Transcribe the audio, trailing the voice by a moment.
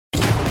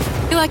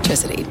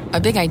Electricity, a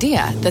big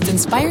idea that's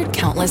inspired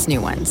countless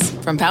new ones.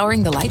 From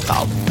powering the light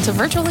bulb to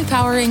virtually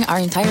powering our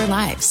entire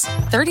lives.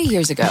 30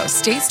 years ago,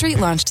 State Street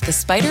launched the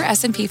Spider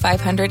S&P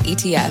 500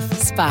 ETF,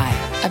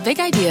 SPY. A big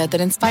idea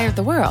that inspired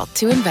the world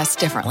to invest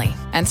differently.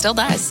 And still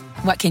does.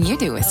 What can you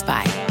do with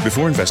SPY?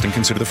 Before investing,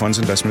 consider the fund's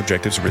investment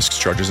objectives, risks,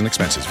 charges, and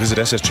expenses. Visit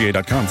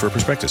ssga.com for a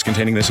prospectus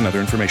containing this and other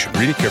information.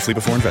 Read it carefully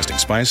before investing.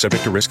 SPY is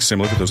subject to risks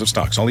similar to those of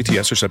stocks. All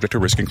ETFs are subject to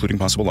risk, including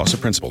possible loss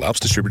of principal. Alps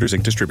Distributors,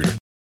 Inc. Distributor.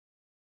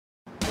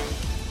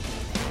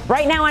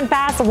 Right now on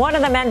Fast, one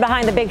of the men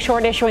behind the Big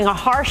Short issuing a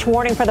harsh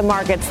warning for the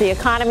markets, the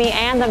economy,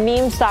 and the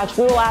meme stocks.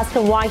 We will ask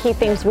him why he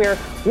thinks we're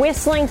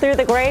whistling through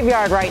the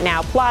graveyard right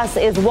now. Plus,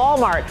 is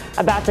Walmart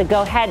about to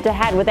go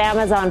head-to-head with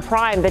Amazon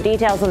Prime? The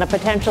details on a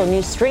potential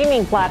new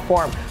streaming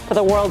platform for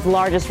the world's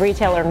largest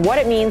retailer and what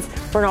it means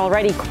for an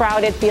already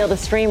crowded field of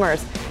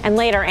streamers. And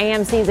later,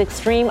 AMC's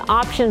extreme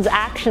options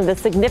action, the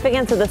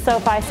significance of the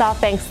SoFi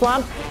SoftBank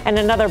slump, and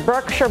another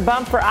Berkshire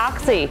bump for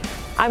Oxy.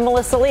 I'm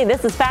Melissa Lee.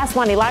 This is Fast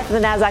Money, live from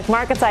the NASDAQ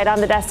market site. On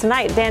the desk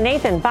tonight, Dan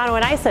Nathan, Bano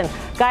and Ison,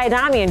 Guy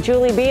Adami, and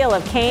Julie Beal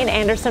of Kane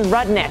Anderson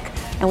Rudnick.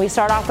 And we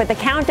start off with the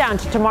countdown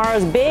to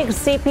tomorrow's big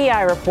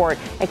CPI report.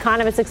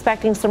 Economists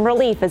expecting some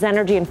relief as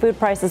energy and food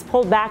prices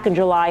pulled back in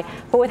July.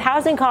 But with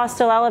housing costs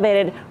still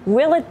elevated,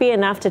 will it be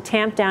enough to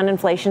tamp down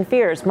inflation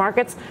fears?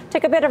 Markets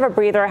took a bit of a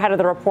breather ahead of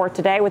the report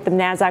today, with the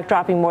NASDAQ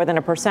dropping more than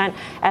 1%.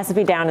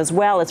 S&P down as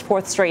well, its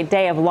fourth straight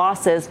day of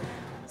losses.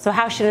 So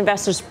how should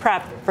investors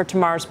prep for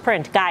tomorrow's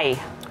print? Guy.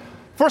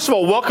 First of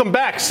all, welcome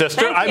back,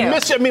 sister. Thank you. I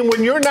miss you. I mean,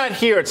 when you're not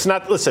here, it's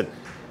not. Listen,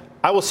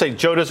 I will say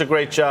Joe does a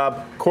great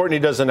job. Courtney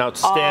does an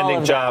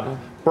outstanding job.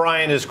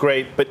 Brian is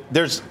great. But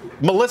there's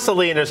Melissa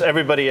Lee and there's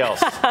everybody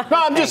else. No,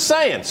 I'm just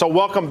saying. So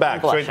welcome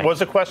back. So, what was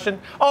the question?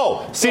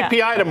 Oh,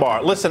 CPI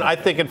tomorrow. Listen, I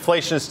think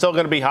inflation is still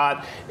going to be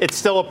hot. It's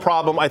still a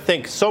problem. I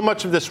think so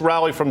much of this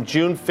rally from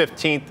June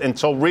 15th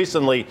until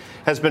recently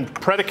has been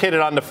predicated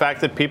on the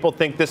fact that people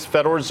think this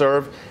Federal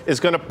Reserve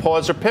is going to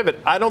pause or pivot.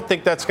 I don't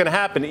think that's going to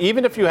happen.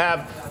 Even if you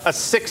have a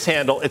 6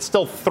 handle, it's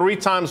still 3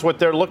 times what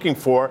they're looking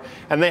for.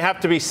 And they have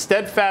to be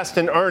steadfast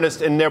and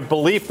earnest in their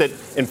belief that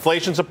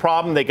inflation's a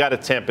problem. They got to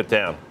tamp it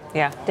down.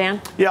 Yeah, Dan?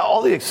 Yeah,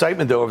 all the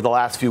excitement, though, over the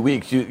last few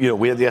weeks. You know,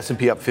 we had the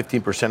S&P up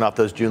 15% off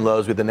those June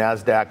lows. We had the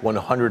NASDAQ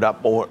 100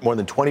 up more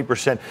than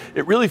 20%.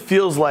 It really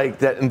feels like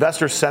that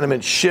investor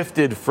sentiment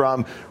shifted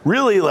from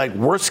really like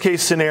worst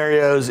case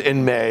scenarios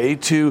in May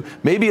to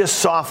maybe a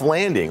soft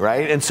landing,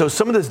 right? And so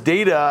some of this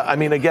data, I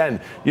mean, again,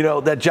 you know,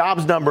 that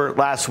jobs number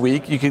last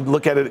week, you could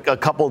look at it a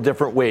couple of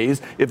different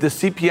ways. If the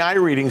CPI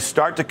readings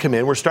start to come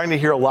in, we're starting to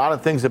hear a lot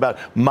of things about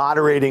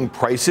moderating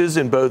prices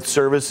in both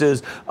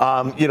services,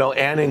 you know,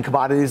 and in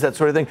commodities, that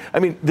sort of thing. I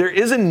mean, there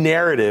is a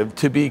narrative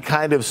to be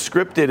kind of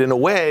scripted in a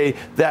way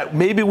that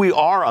maybe we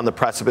are on the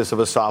precipice of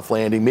a soft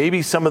landing.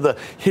 Maybe some of the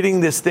hitting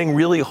this thing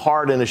really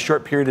hard in a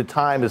short period of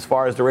time as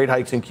far as the rate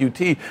hikes in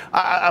QT.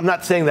 I'm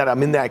not saying that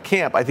I'm in that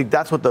camp. I think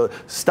that's what the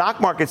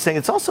stock market's saying.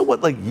 It's also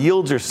what like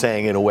yields are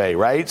saying in a way,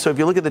 right? So if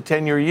you look at the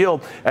 10-year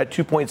yield at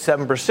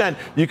 2.7%,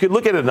 you could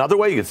look at it another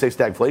way. You could say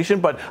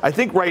stagflation. But I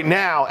think right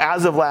now,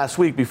 as of last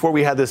week, before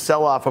we had this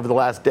sell-off over the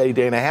last day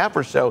and a half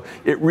or so,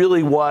 it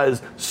really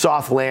was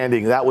soft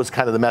landing. That was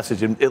kind of the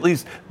message. And at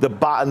least the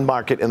bond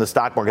market and the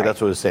stock market, that's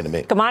what it was saying to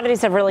me.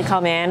 Commodities have really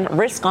come in.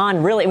 Risk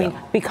on, really. I mean,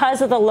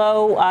 because of the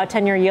low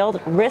 10-year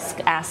yield, risk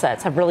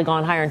assets have really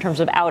gone higher in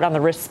terms of out on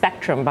the risk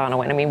spectrum,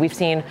 Bonawyn. I mean, we've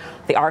seen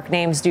the ARC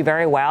names do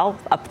very well,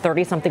 up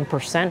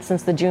 30-something%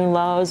 since the June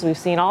lows. We've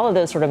seen all of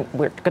those sort of,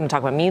 we're going to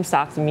talk about meme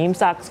stocks. Meme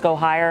stocks go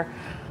higher.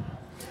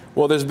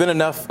 Well, there's been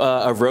enough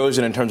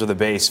erosion in terms of the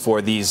base for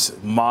these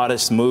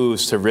modest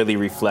moves to really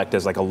reflect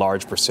as like a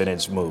large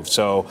percentage move.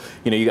 So,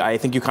 you know, I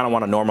think you kind of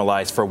want to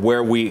normalize for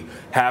where we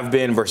have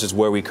been versus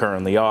where we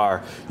currently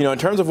are. You know, in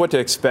terms of what to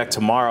expect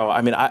tomorrow,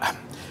 I mean,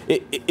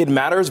 it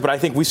matters, but I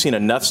think we've seen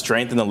enough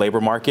strength in the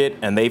labor market,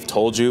 and they've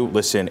told you,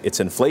 listen, it's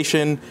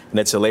inflation and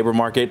it's a labor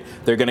market.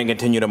 They're going to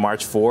continue to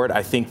march forward.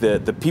 I think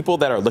the people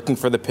that are looking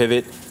for the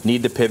pivot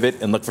need to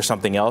pivot and look for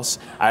something else.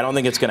 I don't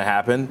think it's going to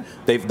happen.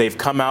 They've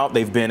come out,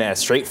 they've been as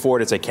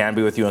straightforward as they can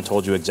be with you and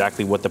told you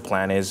exactly what the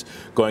plan is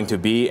going to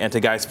be. And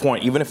to Guy's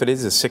point, even if it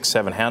is a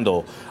 6-7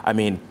 handle, I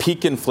mean,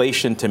 peak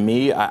inflation to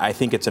me, I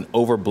think it's an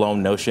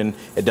overblown notion.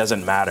 It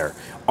doesn't matter.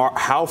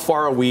 How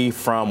far are we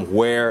from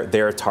where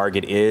their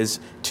target is?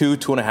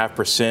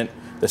 2.5%.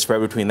 The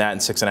spread between that and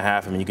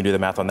 6.5. I mean, you can do the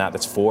math on that.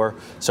 That's 4.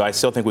 So I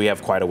still think we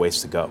have quite a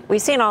ways to go.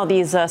 We've seen all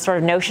these sort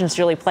of notions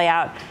really play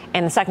out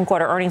in the second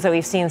quarter earnings that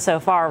we've seen so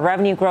far.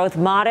 Revenue growth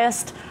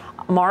modest,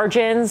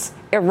 margins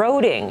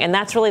eroding, and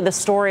that's really the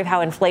story of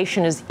how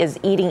inflation is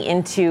eating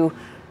into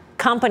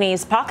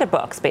companies'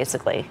 pocketbooks,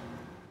 basically.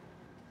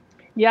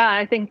 Yeah,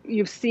 I think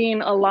you've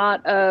seen a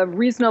lot of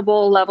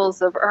reasonable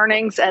levels of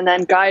earnings and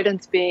then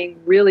guidance being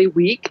really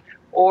weak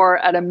or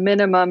at a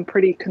minimum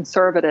pretty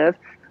conservative.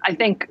 I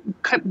think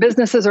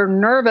businesses are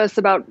nervous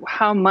about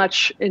how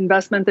much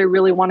investment they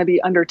really want to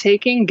be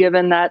undertaking,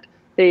 given that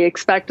they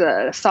expect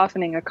a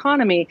softening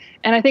economy.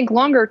 And I think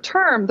longer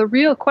term, the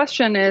real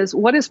question is,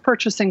 what is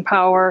purchasing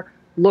power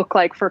look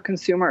like for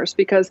consumers?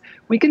 Because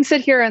we can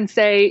sit here and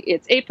say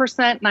it's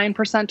 8%,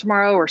 9%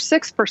 tomorrow, or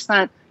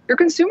 6%. Your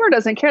consumer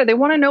doesn't care. They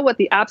want to know what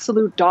the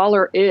absolute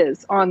dollar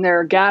is on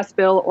their gas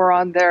bill or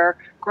on their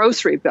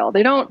grocery bill.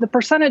 The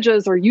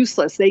percentages are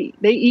useless. They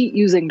eat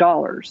using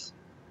dollars.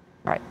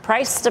 Right.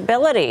 Price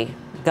stability,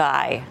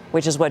 Guy,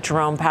 which is what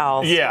Jerome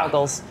Powell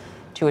struggles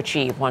to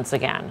achieve once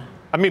again.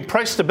 I mean,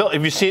 price stability.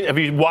 Have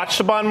you watched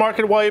the bond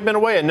market while you've been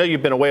away? I know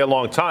you've been away a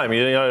long time.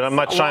 I'm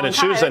not shining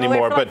shoes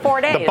anymore, but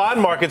the bond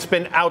market's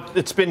been out.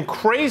 It's been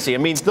crazy. I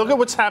mean, look at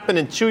what's happened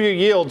in 2-year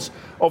yields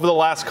over the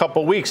last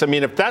couple of weeks. I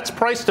mean, if that's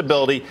price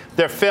stability,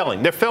 they're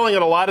failing. They're failing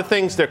at a lot of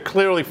things. They're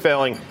clearly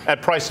failing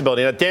at price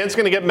stability. Now, Dan's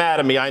going to get mad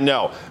at me, I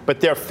know,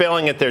 but they're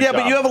failing at their job.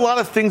 Yeah, but you have a lot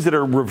of things that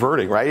are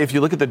reverting, right? If you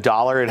look at the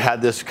dollar, it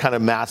had this kind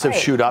of massive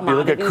shoot up. You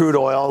look at crude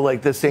oil,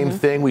 like the same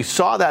thing. We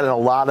saw that in a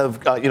lot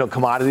of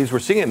commodities. We're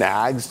seeing it in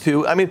ags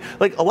too. I mean,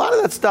 like a lot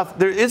of that stuff,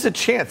 there is a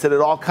chance that it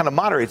all kind of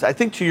moderates. I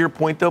think to your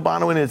point, though,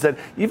 Bonawyn, is that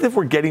even if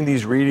we're getting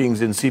these readings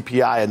in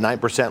CPI at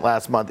 9%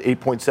 last month,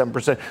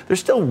 8.7%, they're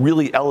still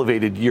really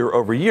elevated year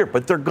over year,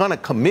 but they're going to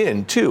come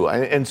in too.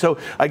 And so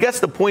I guess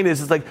the point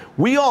is like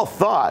we all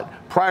thought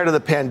prior to the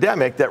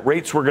pandemic that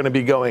rates were going to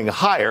be going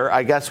higher.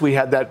 I guess we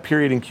had that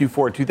period in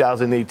Q4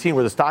 2018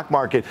 where the stock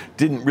market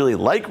didn't really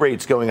like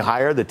rates going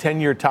higher. The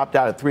 10-year topped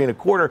out at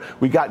 3.25.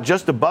 We got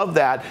just above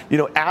that,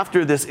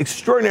 after this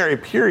extraordinary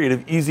period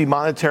of easy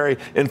monetary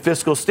and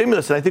fiscal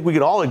stimulus. And I think we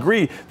can all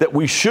agree that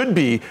we should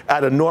be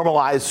at a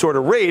normalized sort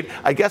of rate.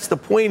 I guess the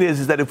point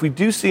is that if we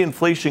do see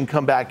inflation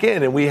come back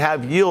in and we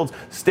have yields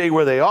stay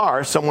where they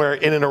are, somewhere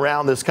in and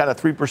around this kind of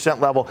 3%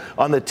 level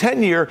on the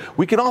 10-year,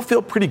 we can all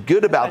feel pretty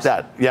good about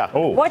that. Yeah.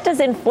 What does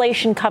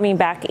inflation coming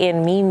back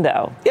in mean,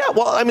 though? Yeah,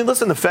 well, I mean,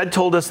 listen, the Fed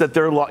told us that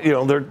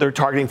they're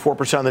targeting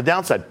 4% on the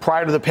downside.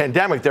 Prior to the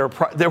pandemic,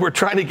 they were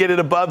trying to get it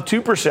above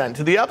 2%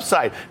 to the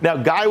upside. Now,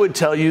 Guy would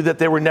tell you that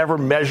they were never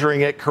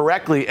measuring it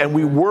correctly, and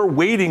we were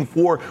waiting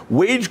for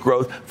wage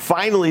growth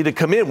finally to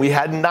come in. We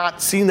had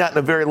not seen that in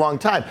a very long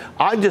time.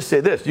 I'd just say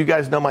this. You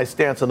guys know my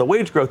stance on the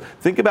wage growth.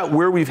 Think about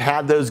where we've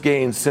had those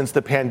gains since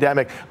the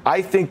pandemic.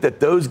 I think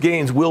that those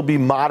gains will be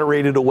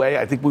moderated away.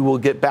 I think we will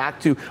get back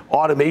to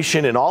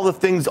automation and all the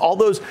things, all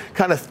those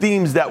kind of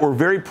themes that were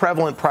very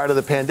prevalent prior to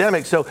the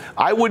pandemic. So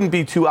I wouldn't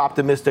be too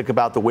optimistic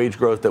about the wage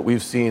growth that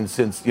we've seen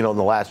since, in the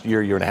last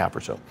year and a half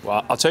or so.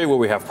 Well, I'll tell you where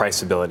we have price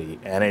stability,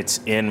 and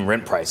it's in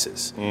rent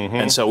prices.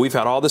 And so we've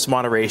had all this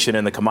moderation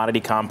in the commodity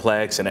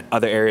complex and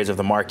other areas of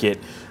the market.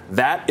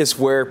 That is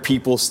where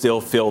people still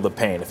feel the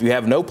pain. If you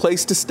have no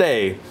place to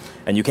stay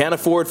and you can't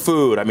afford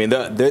food, I mean,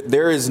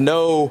 there is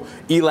no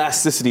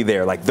elasticity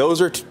there. Like,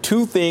 those are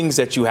two things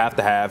that you have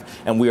to have,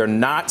 and we are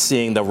not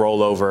seeing the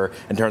rollover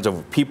in terms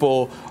of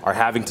people are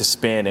having to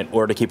spend in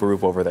order to keep a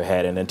roof over their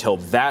head. And until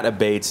that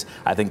abates,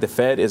 I think the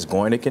Fed is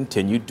going to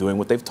continue doing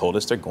what they've told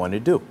us they're going to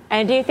do.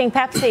 And do you think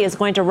Pepsi is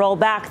going to roll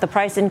back the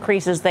price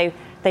increases they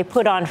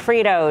put on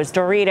Fritos,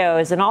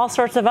 Doritos, and all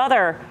sorts of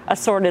other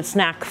assorted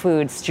snack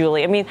foods,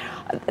 Julie? I mean,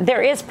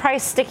 there is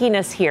price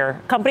stickiness here.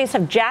 Companies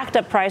have jacked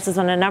up prices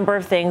on a number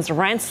of things.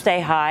 Rents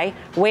stay high,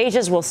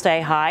 wages will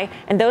stay high,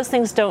 and those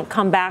things don't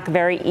come back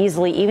very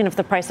easily, even if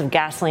the price of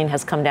gasoline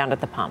has come down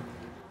at the pump.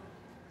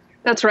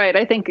 That's right.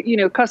 I think,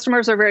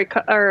 customers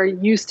are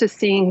used to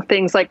seeing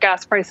things like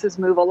gas prices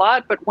move a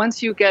lot, but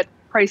once you get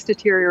price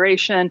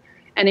deterioration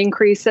and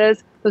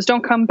increases, those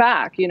don't come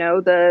back.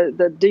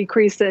 The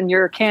decrease in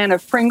your can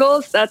of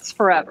Pringles, that's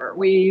forever.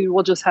 We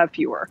will just have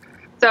fewer.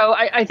 So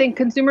I think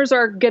consumers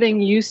are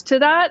getting used to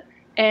that.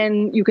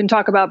 And you can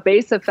talk about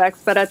base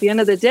effects, but at the end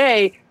of the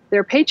day,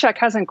 their paycheck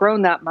hasn't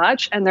grown that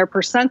much. And their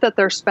percent that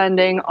they're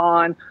spending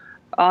on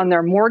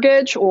their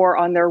mortgage or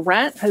on their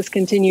rent has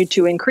continued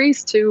to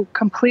increase to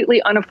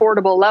completely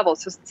unaffordable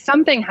levels. So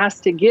something has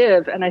to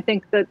give. And I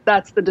think that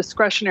that's the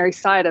discretionary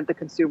side of the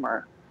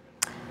consumer.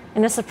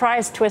 In a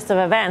surprise twist of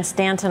events,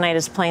 Dan tonight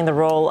is playing the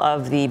role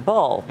of the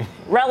bull,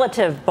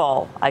 relative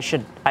bull, I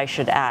should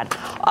add.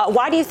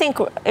 Why do you think,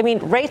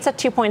 rates at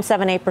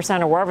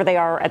 2.78% or wherever they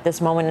are at this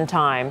moment in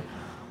time,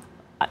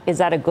 is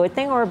that a good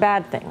thing or a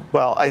bad thing?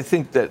 Well, I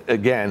think that,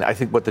 again,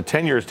 what the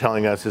 10-year is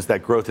telling us is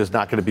that growth is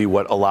not going to be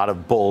what a lot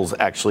of bulls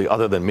actually,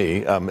 other than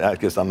me, I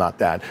guess I'm not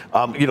that,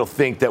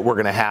 think that we're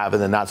going to have in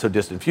the not so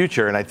distant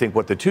future. And I think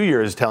what the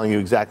 2-year is telling you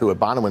exactly what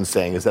Bonawyn's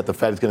saying is that the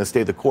Fed is going to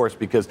stay the course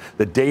because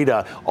the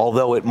data,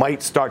 although it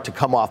might start to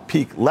come off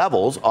peak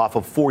levels, off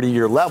of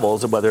 40-year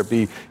levels, whether it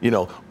be,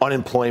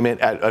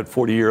 unemployment at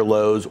 40-year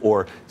lows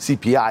or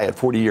CPI at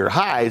 40-year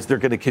highs, they're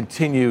going to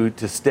continue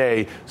to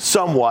stay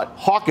somewhat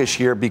hawkish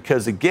here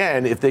because,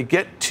 again, if they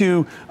get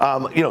too,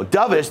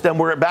 dovish, then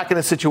we're back in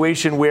a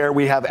situation where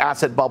we have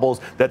asset bubbles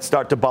that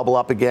start to bubble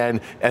up again.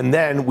 And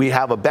then we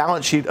have a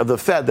balance sheet of the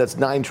Fed that's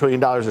 $9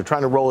 trillion. They're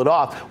trying to roll it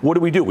off. What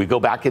do? We go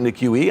back into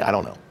QE? I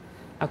don't know.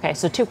 Okay,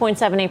 so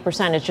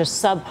 2.78% is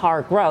just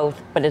subpar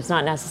growth, but it's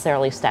not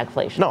necessarily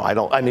stagflation. No, I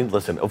don't. I mean,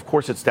 listen, of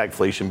course it's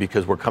stagflation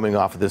because we're coming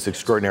off of this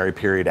extraordinary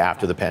period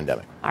after the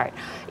pandemic. All right.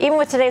 Even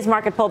with today's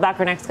market pullback,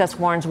 our next guest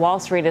warns Wall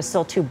Street is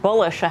still too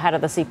bullish ahead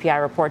of the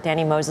CPI report.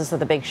 Danny Moses of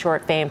the Big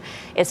Short fame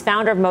is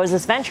founder of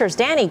Moses Ventures.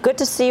 Danny, good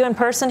to see you in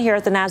person here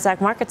at the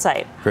NASDAQ market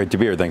site. Great to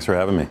be here. Thanks for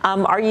having me.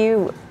 Are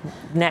you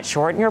net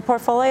short in your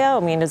portfolio? I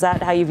mean, is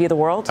that how you view the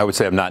world? I would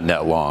say I'm not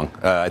net long.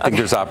 I think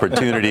there's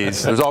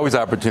opportunities. There's always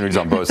opportunities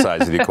on both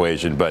sides of the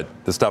equation, but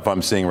the stuff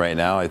I'm seeing right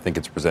now, I think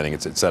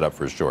it's set up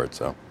for short.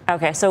 So.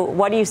 Okay, so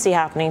what do you see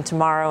happening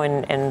tomorrow,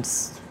 and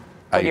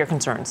what are your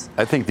concerns?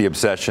 I think the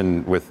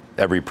obsession with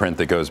every print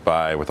that goes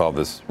by with all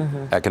this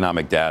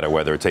economic data,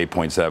 whether it's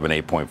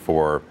 8.7,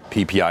 8.4,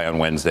 PPI on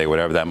Wednesday,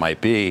 whatever that might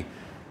be,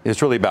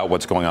 it's really about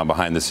what's going on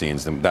behind the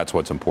scenes, and that's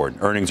what's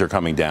important. Earnings are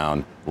coming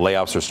down.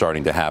 Layoffs are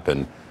starting to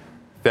happen.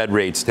 Fed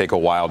rates take a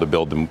while to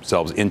build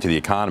themselves into the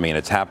economy, and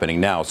it's happening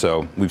now.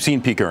 So we've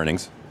seen peak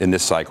earnings in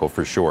this cycle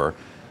for sure.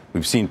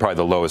 We've seen probably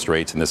the lowest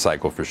rates in this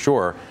cycle for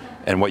sure.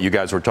 And what you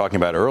guys were talking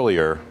about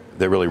earlier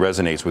that really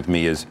resonates with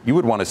me is you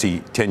would want to see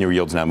 10-year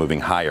yields now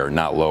moving higher,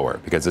 not lower,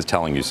 because it's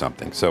telling you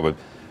something. So a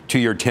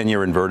 2-year,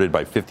 10-year inverted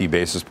by 50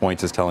 basis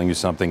points is telling you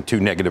something. 2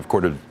 negative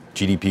quarter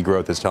GDP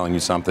growth is telling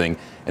you something.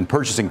 And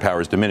purchasing power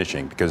is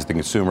diminishing because the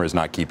consumer is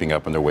not keeping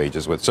up on their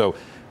wages with. So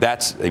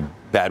that's a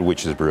bad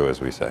witch's brew,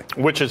 as we say.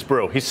 Witch's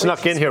brew. He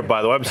snuck in here,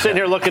 by the way. I'm sitting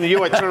here looking at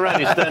you. I turn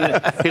around.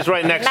 He's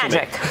right next to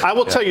me. I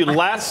will tell you,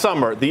 last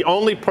summer, the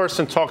only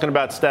person talking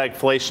about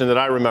stagflation that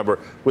I remember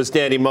was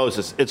Danny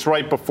Moses. It's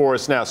right before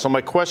us now. So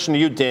my question to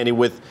you, Danny,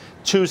 with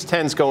 2s,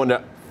 10s going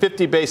to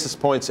 50 basis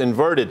points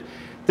inverted,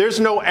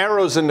 there's no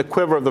arrows in the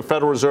quiver of the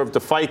Federal Reserve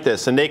to fight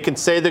this. And they can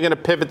say they're going to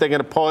pivot, they're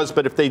going to pause.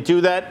 But if they do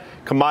that,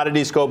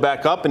 commodities go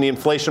back up and the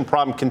inflation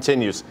problem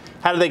continues.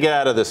 How do they get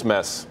out of this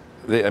mess?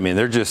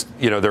 They're just,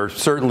 they're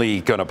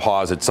certainly going to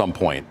pause at some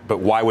point. But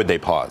why would they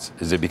pause?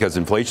 Is it because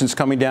inflation's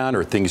coming down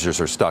or things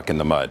just are stuck in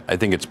the mud? I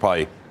think it's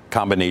probably a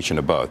combination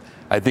of both.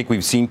 I think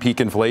we've seen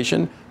peak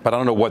inflation, but I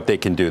don't know what they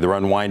can do. They're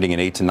unwinding an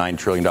 $8 to $9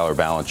 trillion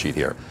balance sheet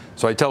here.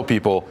 So I tell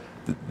people,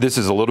 this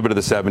is a little bit of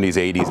the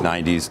 70s, 80s,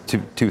 90s,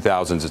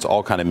 2000s. It's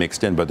all kind of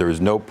mixed in, but there is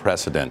no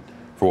precedent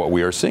for what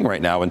we are seeing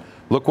right now. And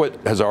look what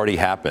has already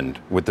happened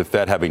with the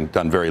Fed having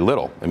done very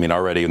little. I mean,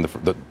 already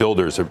the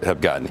builders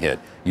have gotten hit.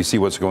 You see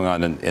what's going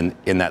on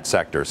in that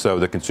sector. So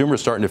the consumer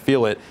is starting to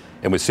feel it.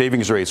 And with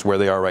savings rates where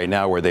they are right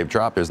now, where they've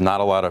dropped, there's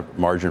not a lot of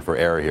margin for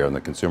error here on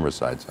the consumer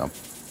side.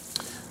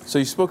 So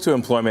you spoke to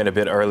employment a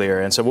bit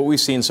earlier. And so what we've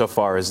seen so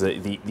far is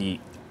the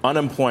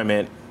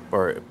unemployment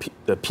or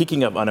the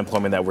peaking of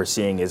unemployment that we're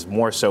seeing is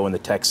more so in the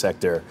tech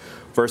sector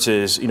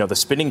versus, the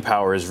spending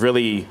power is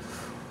really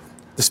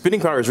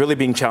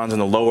being challenged in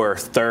the lower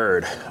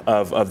third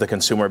of the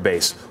consumer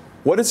base.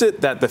 What is it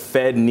that the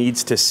Fed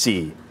needs to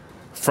see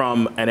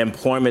from an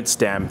employment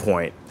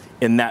standpoint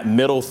in that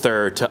middle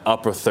third to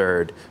upper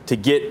third to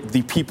get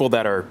the people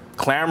that are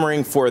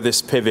clamoring for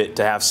this pivot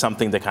to have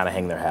something to kind of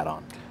hang their hat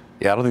on?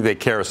 Yeah, I don't think they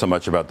care so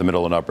much about the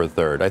middle and upper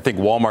third. I think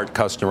Walmart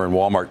customer and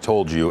Walmart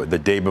told you the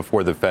day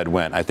before the Fed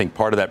went. I think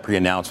part of that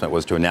pre-announcement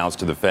was to announce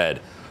to the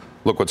Fed,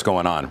 look what's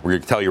going on. We're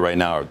going to tell you right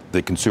now,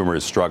 the consumer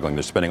is struggling.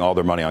 They're spending all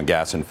their money on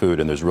gas and food,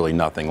 and there's really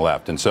nothing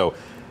left. And so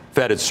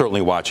Fed is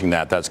certainly watching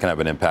that. That's going to have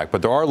an impact.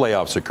 But there are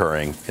layoffs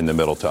occurring in the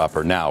middle to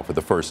upper now for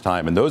the first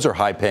time. And those are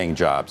high-paying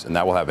jobs, and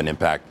that will have an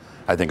impact,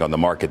 I think, on the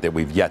market that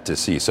we've yet to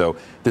see. So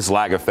this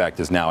lag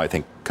effect is now, I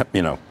think,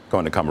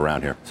 going to come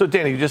around here. So,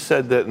 Danny, you just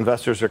said that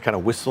investors are kind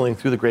of whistling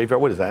through the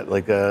graveyard. What is that?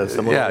 Like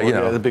similar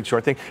to the Big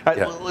Short thing?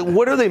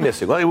 What are they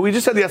missing? Well, we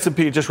just said the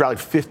S&P just rallied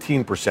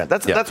 15%.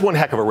 That's one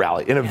heck of a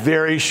rally in a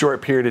very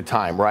short period of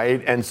time,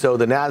 right? And so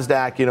the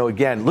NASDAQ,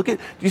 again, do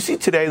you see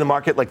today the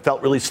market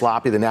felt really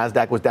sloppy? The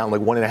NASDAQ was down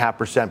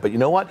 1.5%. But you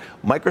know what?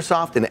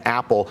 Microsoft and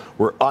Apple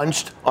were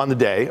unched on the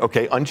day,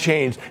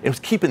 unchanged. It was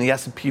keeping the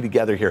S&P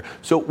together here.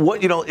 So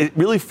it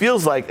really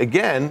feels like,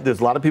 again,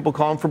 there's a lot of people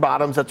calling for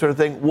bottoms, that sort of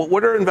thing.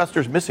 What are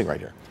investors missing right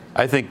here?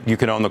 I think you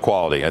can own the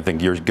quality. I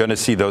think you're going to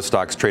see those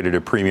stocks traded at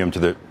a premium to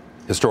the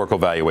historical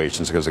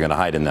valuations because they're going to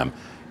hide in them.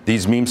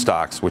 These meme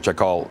stocks, which I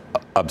call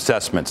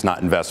obsessments,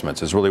 not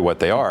investments, is really what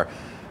they are.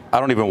 I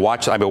don't even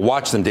watch. I mean,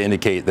 watch them to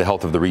indicate the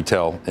health of the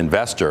retail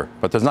investor,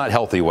 but there's not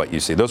healthy what you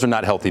see. Those are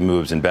not healthy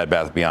moves in Bed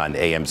Bath & Beyond,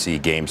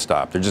 AMC,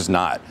 GameStop. They're just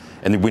not.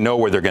 And we know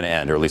where they're going to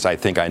end, or at least I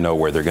think I know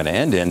where they're going to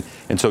end in.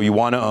 And so you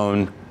want to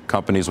own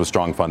companies with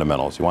strong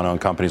fundamentals. You want to own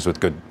companies with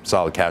good,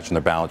 solid cash on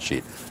their balance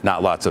sheet,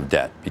 not lots of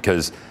debt,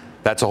 because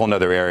that's a whole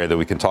other area that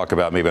we can talk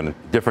about maybe on a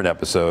different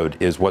episode,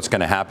 is what's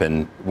going to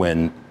happen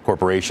when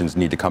corporations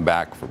need to come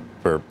back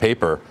for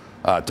paper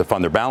to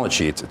fund their balance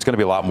sheets. It's going to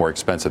be a lot more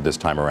expensive this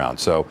time around.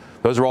 So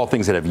those are all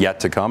things that have yet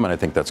to come, and I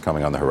think that's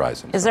coming on the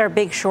horizon. Is there a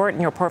big short in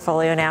your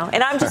portfolio now?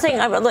 And I'm just saying,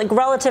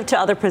 relative to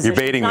other positions.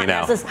 You're baiting me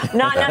now.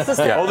 Not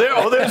necessarily.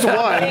 There's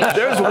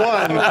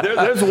one.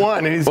 There's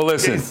one. Well,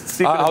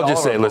 listen, I'll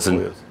just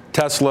say,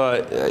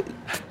 Tesla,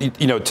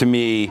 to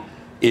me,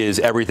 is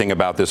everything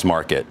about this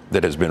market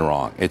that has been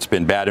wrong. It's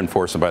been bad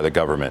enforcement by the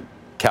government,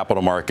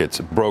 capital markets,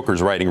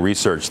 brokers writing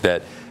research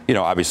that,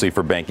 obviously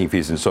for banking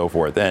fees and so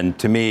forth. And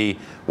to me,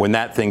 when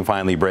that thing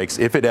finally breaks,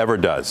 if it ever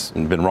does,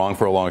 and been wrong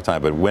for a long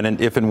time, but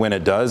if and when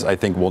it does, I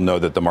think we'll know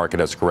that the market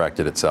has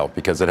corrected itself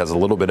because it has a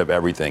little bit of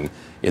everything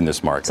in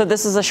this market. So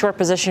this is a short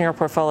position in your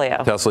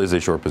portfolio? Tesla is a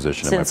short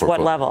position in my portfolio. Since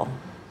what level?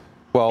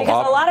 Well,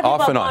 because a lot of people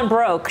have gone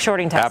broke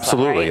shorting Tesla.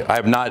 Absolutely. Right? I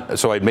have not.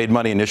 So I made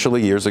money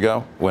initially years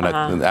ago when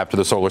after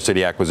the Solar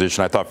City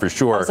acquisition. I thought for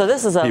sure so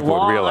this is a people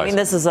would realize. I mean,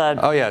 this is a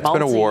it's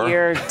been a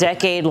war.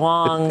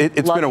 decade-long.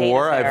 It's been a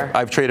war.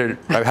 I've traded.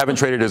 I haven't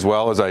traded as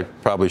well as I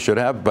probably should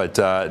have, but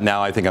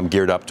now I think I'm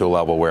geared up to a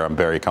level where I'm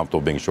very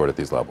comfortable being short at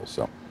these levels.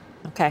 So.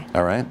 Okay.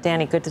 All right.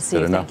 Danny, good to see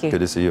you. Thank you. Good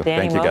to see you.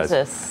 Danny Thank you, guys.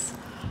 Moses.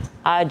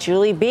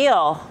 Julie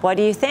Beal, what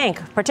do you think,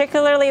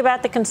 particularly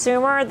about the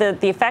consumer,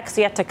 the effects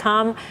yet to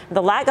come,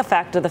 the lag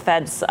effect of the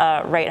Fed's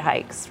rate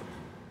hikes?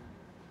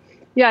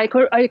 Yeah,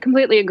 I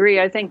completely agree.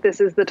 I think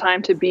this is the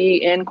time to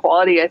be in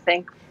quality. I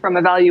think from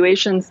a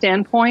valuation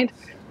standpoint,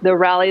 the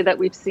rally that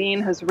we've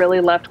seen has really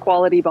left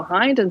quality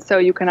behind. And so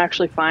you can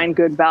actually find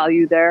good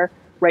value there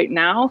right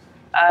now.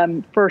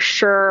 For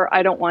sure,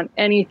 I don't want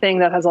anything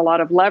that has a lot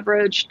of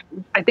leverage.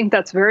 I think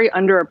that's very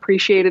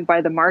underappreciated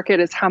by the market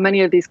is how many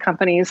of these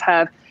companies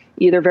have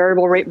either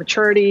variable rate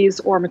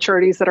maturities or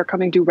maturities that are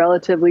coming due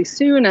relatively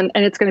soon. And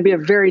it's going to be a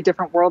very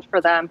different world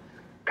for them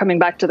coming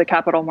back to the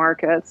capital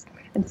markets.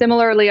 And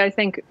similarly, I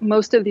think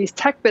most of these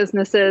tech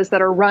businesses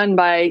that are run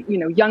by,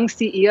 young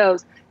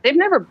CEOs, they've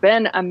never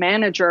been a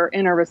manager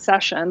in a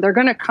recession. They're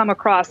going to come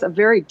across a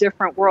very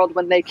different world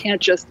when they can't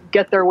just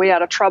get their way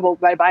out of trouble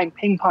by buying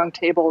ping pong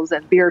tables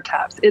and beer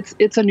taps.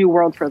 It's a new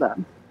world for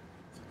them.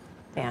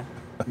 Dan.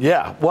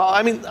 Yeah, well,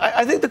 I mean,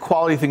 I think the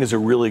quality thing is a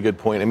really good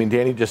point. I mean,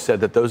 Danny just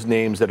said that those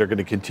names that are going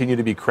to continue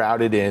to be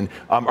crowded in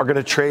are going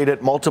to trade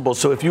at multiples.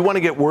 So if you want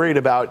to get worried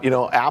about,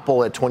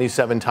 Apple at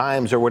 27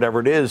 times or whatever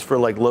it is for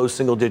like low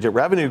single-digit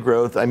revenue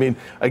growth, I mean,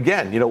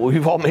 again,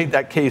 we've all made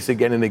that case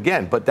again and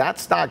again. But that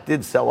stock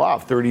did sell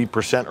off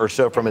 30% or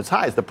so from its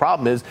highs. The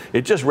problem is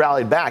it just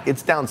rallied back.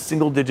 It's down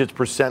single digits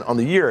percent on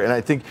the year, and I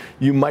think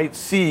you might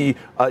see,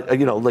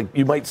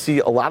 you might see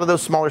a lot of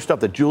those smaller stuff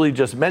that Julie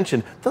just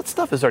mentioned. That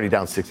stuff is already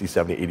down 60,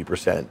 70.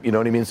 80%. You know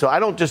what I mean? So I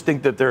don't just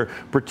think that they're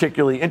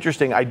particularly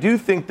interesting. I do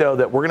think, though,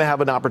 that we're going to have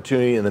an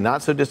opportunity in the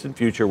not so distant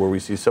future where we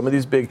see some of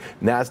these big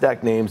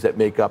NASDAQ names that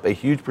make up a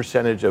huge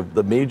percentage of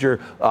the major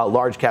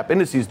large cap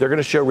indices. They're going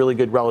to show really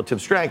good relative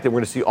strength. And we're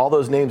going to see all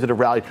those names that have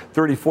rallied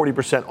 30,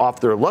 40% off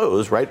their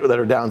lows, right, or that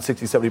are down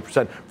 60,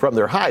 70% from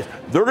their highs.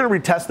 They're going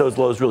to retest those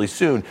lows really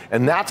soon.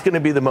 And that's going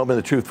to be the moment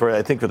of the truth for,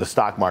 I think, for the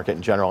stock market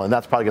in general. And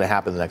that's probably going to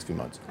happen in the next few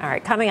months. All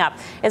right. Coming up,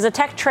 is a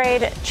tech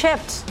trade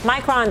chipped?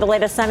 Micron, the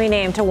latest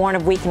semi-name to warn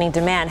of weakening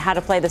demand. How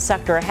to play the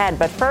sector ahead.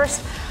 But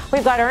first,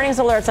 we've got earnings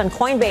alerts on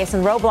Coinbase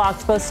and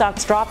Roblox, both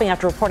stocks dropping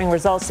after reporting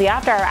results. The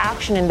after-hour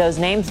action in those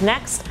names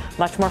next.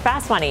 Much more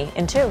Fast Money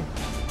in 2.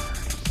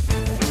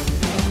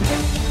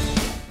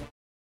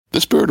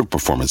 The spirit of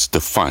performance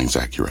defines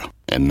Acura,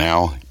 and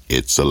now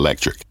it's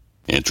electric.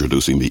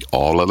 Introducing the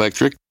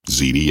all-electric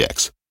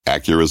ZDX,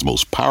 Acura's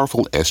most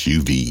powerful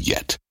SUV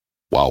yet.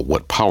 While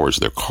what powers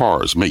their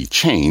cars may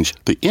change,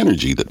 the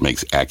energy that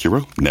makes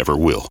Acura never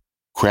will.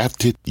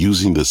 Crafted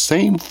using the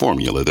same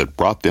formula that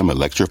brought them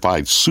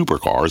electrified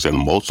supercars and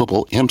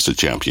multiple IMSA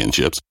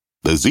championships,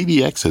 the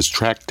ZDX has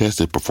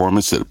track-tested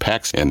performance that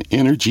packs an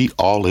energy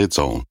all its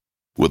own.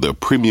 With a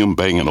premium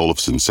Bang &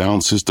 Olufsen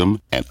sound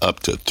system and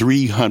up to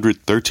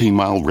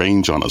 313-mile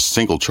range on a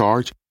single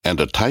charge, and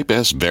a Type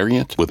S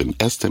variant with an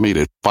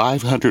estimated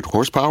 500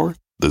 horsepower,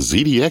 the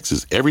ZDX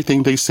is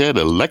everything they said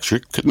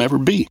electric could never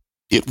be.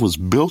 It was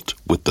built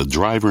with the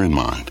driver in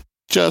mind,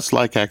 just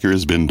like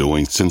Acura's been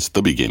doing since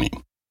the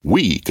beginning.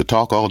 We could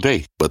talk all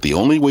day, but the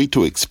only way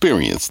to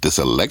experience this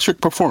electric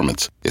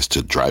performance is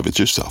to drive it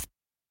yourself.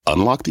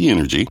 Unlock the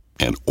energy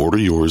and order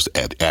yours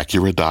at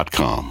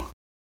Acura.com.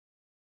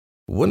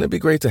 Wouldn't it be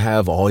great to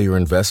have all your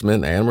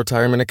investment and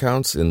retirement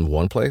accounts in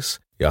one place?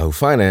 Yahoo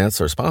Finance,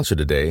 our sponsor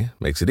today,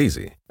 makes it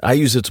easy. I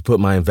use it to put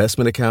my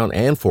investment account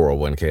and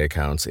 401k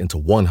accounts into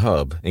one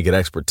hub and get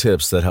expert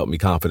tips that help me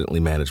confidently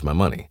manage my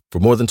money. For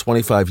more than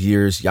 25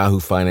 years, Yahoo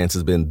Finance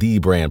has been the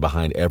brand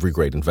behind every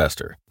great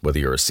investor. Whether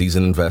you're a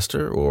seasoned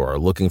investor or are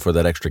looking for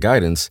that extra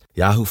guidance,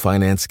 Yahoo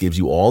Finance gives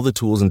you all the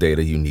tools and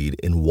data you need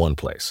in one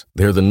place.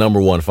 They're the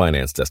 #1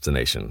 finance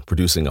destination,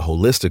 producing a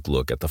holistic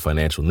look at the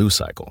financial news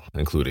cycle,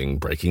 including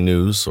breaking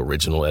news,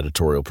 original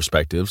editorial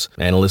perspectives,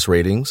 analyst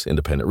ratings,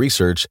 independent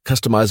research,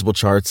 customizable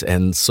charts,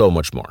 and so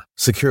much more.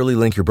 Securely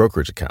link your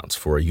brokerage accounts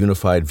for a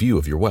unified view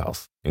of your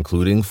wealth,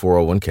 including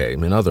 401k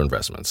and other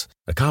investments.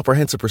 A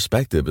comprehensive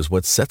perspective is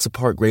what sets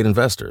apart great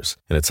investors,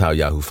 and it's how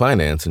Yahoo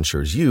Finance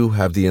ensures you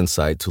have the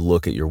insight to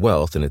look at your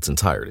wealth in its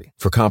entirety.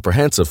 For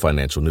comprehensive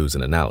financial news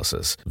and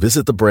analysis,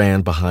 visit the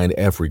brand behind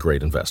every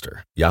great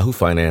investor,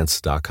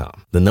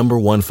 yahoofinance.com, the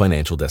 #1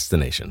 financial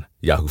destination,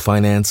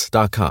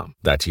 yahoofinance.com.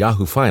 That's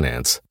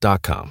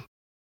yahoofinance.com.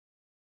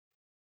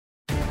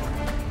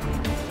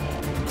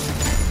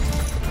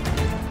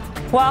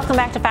 Welcome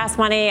back to Fast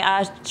Money.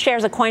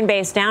 Shares of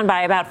Coinbase down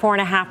by about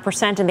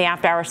 4.5% in the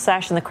after-hours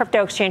session. The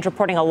crypto exchange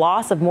reporting a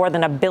loss of more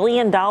than $1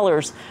 billion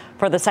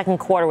for the second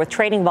quarter, with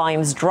trading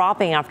volumes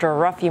dropping after a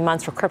rough few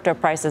months for crypto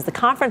prices. The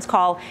conference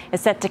call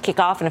is set to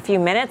kick off in a few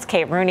minutes.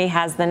 Kate Rooney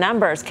has the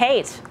numbers.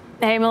 Kate.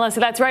 Hey, Melissa,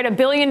 that's right. $1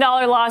 billion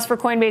loss for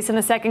Coinbase in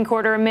the second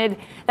quarter amid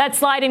that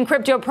slide in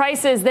crypto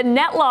prices. The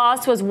net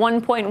loss was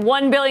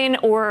 $1.1 billion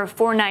or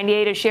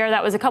 $4.98 a share.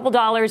 That was a couple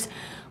dollars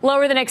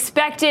lower than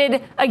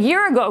expected. A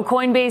year ago,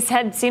 Coinbase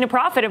had seen a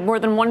profit of more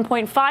than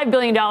 $1.5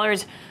 billion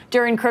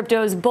during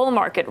crypto's bull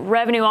market.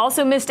 Revenue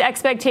also missed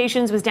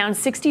expectations, was down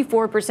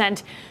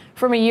 64%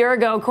 from a year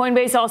ago.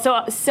 Coinbase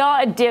also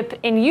saw a dip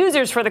in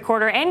users for the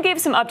quarter and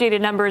gave some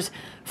updated numbers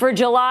for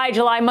July.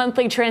 July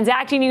monthly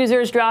transacting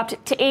users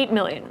dropped to 8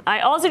 million. I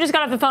also just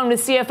got off the phone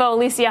with CFO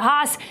Alicia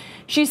Haas.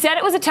 She said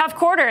it was a tough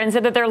quarter and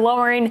said that they're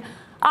lowering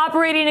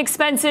operating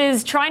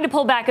expenses, trying to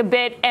pull back a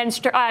bit, and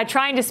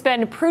trying to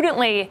spend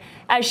prudently.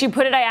 As she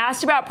put it, I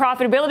asked about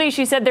profitability.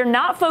 She said they're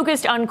not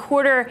focused on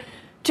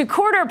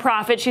quarter-to-quarter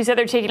profit. She said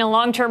they're taking a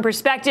long-term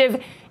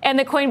perspective, and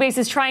the Coinbase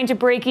is trying to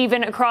break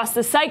even across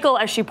the cycle,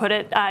 as she put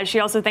it. She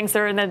also thinks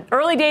they're in the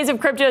early days of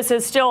crypto, so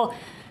still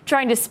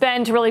trying to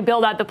spend to really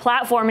build out the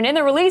platform. And in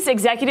the release,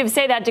 executives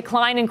say that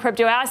decline in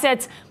crypto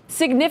assets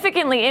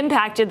significantly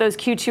impacted those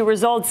Q2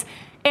 results.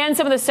 And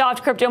some of the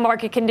soft crypto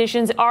market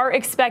conditions are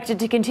expected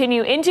to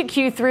continue into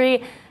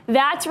Q3.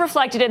 That's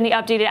reflected in the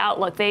updated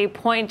outlook. They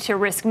point to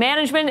risk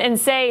management and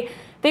say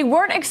they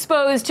weren't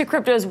exposed to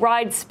crypto's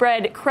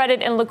widespread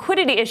credit and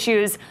liquidity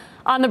issues.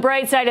 On the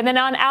bright side, and then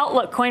on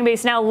outlook,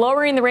 Coinbase now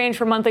lowering the range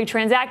for monthly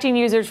transacting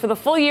users for the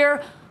full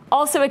year,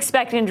 also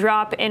expecting a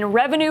drop in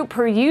revenue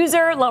per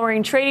user,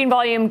 lowering trading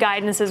volume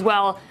guidance as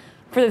well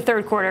for the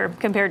third quarter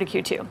compared to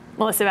Q2.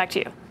 Melissa, back to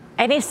you.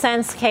 Any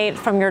sense, Kate,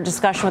 from your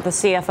discussion with the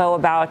CFO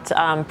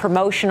about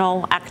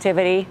promotional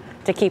activity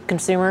to keep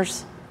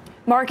consumers?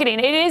 Marketing.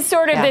 It is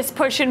sort of this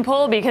push and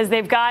pull because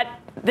they've got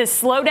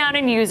this slowdown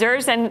in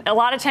users. And a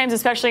lot of times,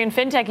 especially in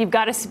fintech, you've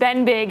got to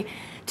spend big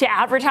to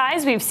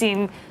advertise. We've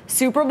seen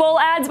Super Bowl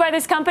ads by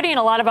this company and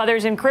a lot of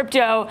others in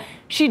crypto.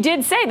 She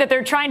did say that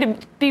they're trying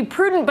to be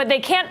prudent, but they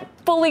can't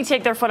fully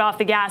take their foot off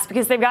the gas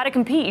because they've got to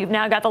compete. You've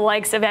now got the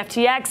likes of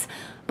FTX,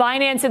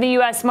 Binance in the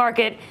U.S.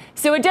 market.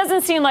 So it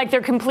doesn't seem like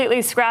they're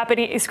completely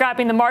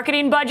scrapping the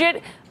marketing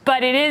budget,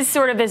 but it is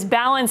sort of this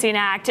balancing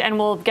act, and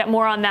we'll get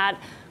more on that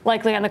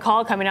likely on the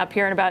call coming up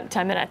here in about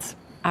 10 minutes.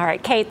 All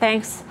right, Kate,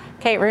 thanks.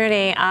 Kate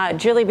Rooney.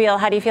 Julie Beal,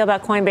 how do you feel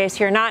about Coinbase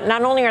here? Not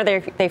only are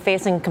they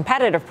facing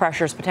competitive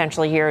pressures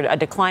potentially here, a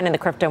decline in the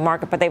crypto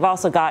market, but they've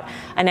also got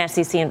an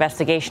SEC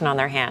investigation on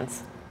their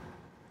hands.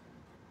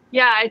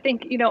 Yeah, I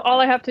think,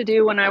 all I have to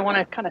do when I want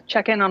to kind of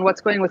check in on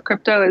what's going with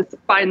crypto is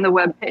find the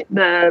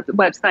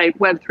website.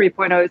 Web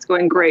 3.0 is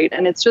going great.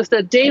 And it's just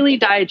a daily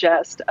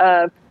digest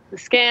of the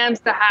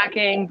scams, the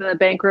hacking, the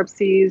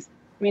bankruptcies.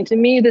 I mean, to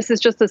me, this is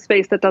just a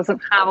space that doesn't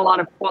have a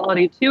lot of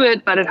quality to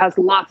it, but it has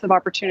lots of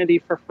opportunity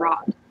for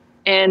fraud.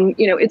 And,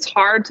 it's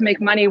hard to make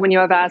money when you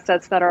have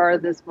assets that are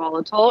this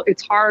volatile.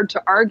 It's hard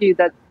to argue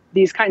that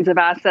these kinds of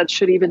assets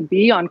should even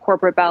be on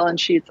corporate balance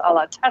sheets a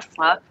la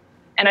Tesla.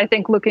 And I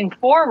think looking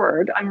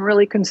forward, I'm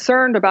really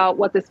concerned about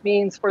what this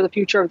means for the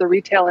future of the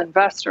retail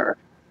investor.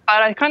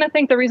 But I kind of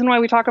think the reason why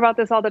we talk about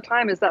this all the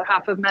time is that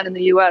half of men in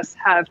the U.S.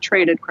 have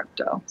traded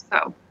crypto.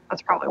 So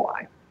that's probably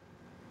why.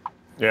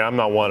 Yeah, I'm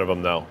not one of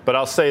them, though. But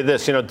I'll say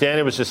this.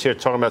 Danny was just here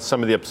talking about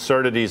some of the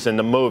absurdities and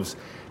the moves.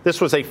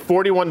 This was a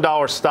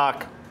 $41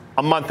 stock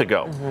a month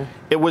ago. Mm-hmm.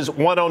 It was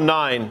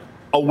 $109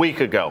 a week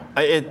ago.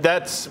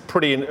 That's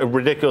pretty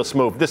ridiculous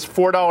move. This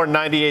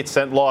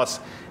 $4.98 loss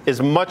is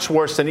much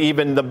worse than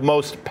even the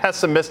most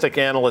pessimistic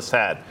analysts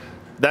had.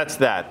 That's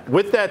that.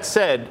 With that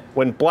said,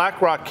 when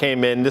BlackRock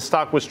came in, this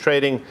stock was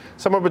trading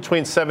somewhere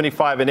between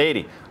 75 and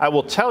 80. I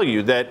will tell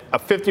you that a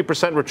 50%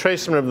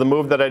 retracement of the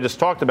move that I just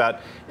talked about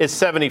is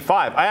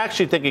 75. I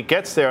actually think it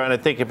gets there, and I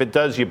think if it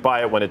does, you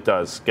buy it when it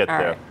does get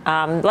there.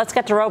 Right. Let's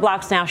get to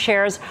Roblox now.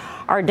 Shares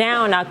are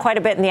down quite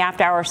a bit in the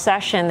after-hour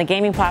session. The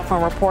gaming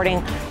platform reporting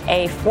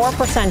a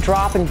 4%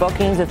 drop in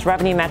bookings, its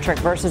revenue metric,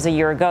 versus a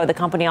year ago. The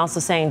company also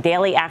saying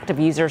daily active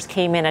users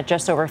came in at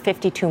just over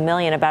 52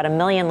 million, about 1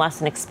 million less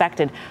than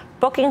expected.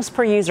 Bookings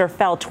per user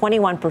fell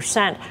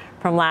 21%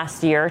 from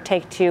last year.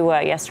 Take two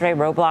yesterday,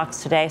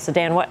 Roblox today. So,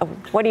 Dan,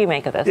 what do you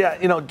make of this?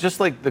 Yeah, just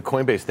like the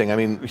Coinbase thing. I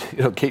mean,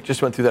 Kate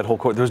just went through that whole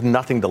quote. There's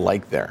nothing to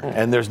like there.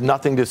 And there's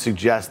nothing to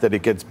suggest that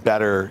it gets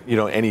better,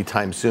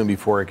 anytime soon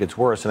before it gets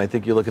worse. And I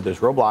think you look at this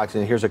Roblox,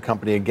 and here's a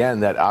company,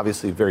 again, that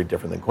obviously very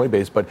different than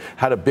Coinbase, but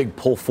had a big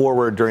pull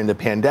forward during the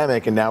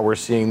pandemic. And now we're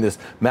seeing this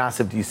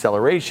massive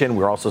deceleration.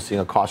 We're also seeing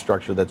a cost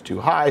structure that's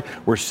too high.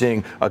 We're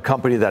seeing a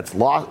company that's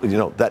lost,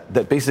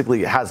 that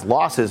basically has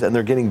losses, and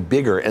they're getting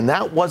bigger. And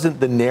that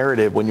wasn't the narrative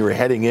when you were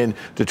heading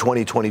into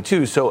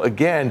 2022. So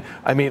again,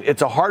 I mean,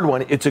 it's a hard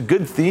one. It's a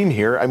good theme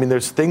here. I mean,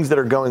 there's things that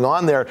are going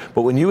on there,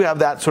 but when you have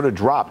that sort of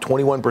drop,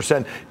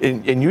 21%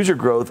 in user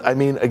growth, I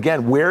mean,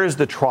 again, where is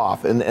the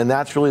trough? And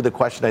that's really the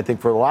question, I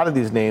think, for a lot of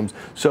these names.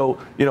 So,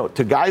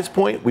 to Guy's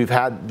point, we've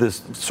had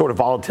this sort of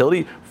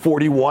volatility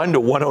 41 to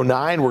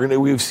 109.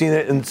 We've seen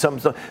it in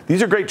some.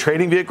 These are great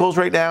trading vehicles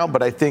right now,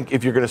 but I think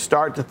if you're going to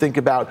start to think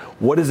about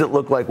what does it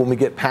look like when we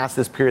get past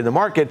this period in the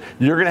market,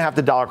 you're going to have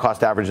to dollar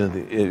cost average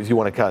if you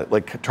want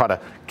to try to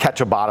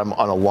catch a bottom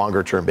on a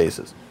longer term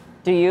basis.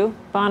 Do you,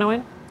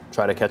 Bonawyn?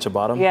 Try to catch a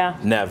bottom? Yeah.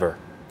 Never.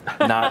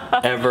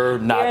 Not ever,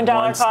 not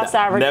once. Cost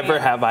average Never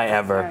have I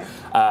ever.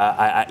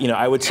 Right.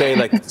 I would say,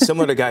 like,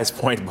 similar to Guy's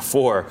point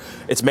before,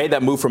 it's made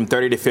that move from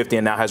 30 to 50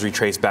 and now has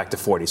retraced back to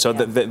 40. So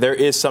there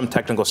is some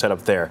technical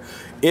setup there.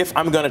 If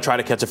I'm going to try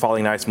to catch a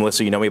falling knife,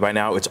 Melissa, you know me by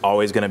now, it's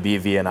always going to be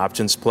via an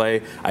options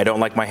play. I don't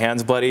like my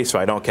hands bloody, so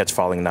I don't catch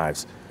falling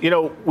knives. You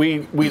know,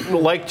 we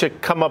like to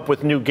come up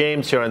with new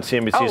games here on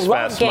CNBC's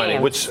Fast Money,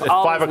 which at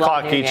 5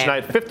 o'clock each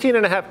night, 15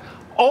 and a half.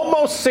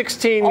 Almost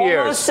 16 years.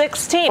 Almost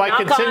 16. If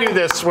I continue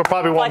this, we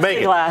probably won't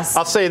make it.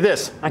 I'll say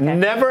this. Okay.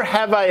 Never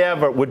Have I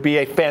Ever would be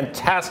a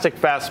fantastic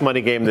Fast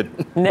Money game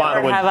that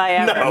Never Have I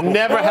Ever. No,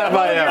 Never Have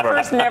I Ever.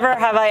 First Never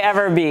Have I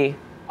Ever be.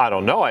 I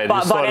don't know. I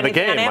just thought of the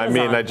game.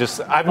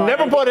 I've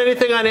never bought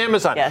anything on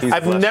Amazon. Yes.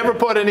 I've never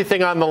bought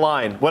anything on the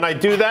line. When I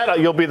do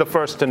that, you'll be the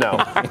first to know.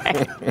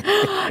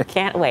 Right.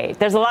 Can't wait.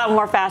 There's a lot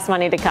more Fast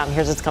Money to come.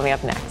 Here's what's coming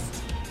up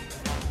next.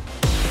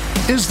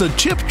 Is the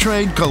chip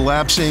trade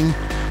collapsing?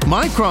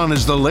 Micron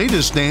is the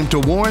latest name to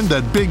warn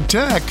that big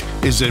tech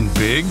is in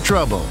big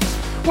trouble.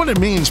 What it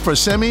means for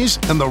semis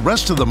and the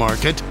rest of the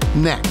market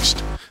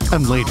next.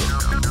 And later,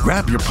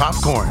 grab your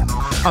popcorn.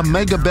 A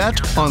mega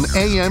bet on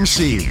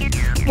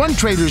AMC. One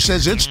trader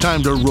says it's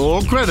time to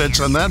roll credits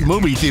on that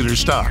movie theater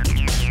stock.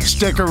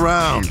 Stick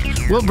around.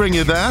 We'll bring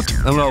you that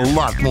and a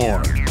lot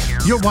more.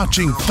 You're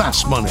watching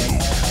Fast Money,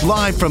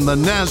 live from the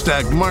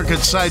NASDAQ market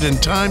site in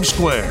Times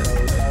Square.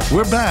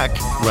 We're back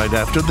right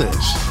after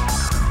this.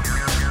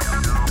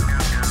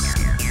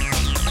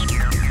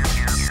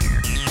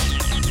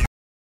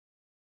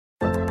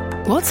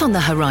 What's on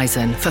the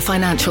horizon for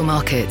financial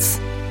markets?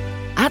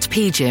 At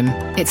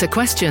PGIM, it's a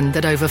question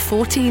that over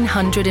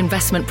 1,400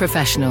 investment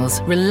professionals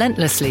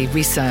relentlessly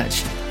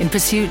research in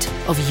pursuit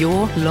of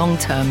your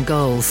long-term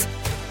goals.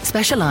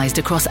 Specialized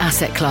across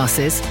asset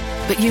classes,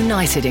 but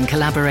united in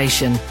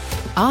collaboration,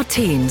 our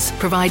teams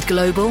provide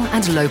global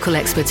and local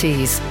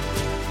expertise.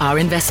 Our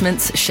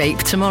investments shape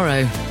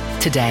tomorrow,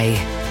 today.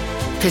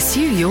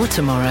 Pursue your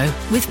tomorrow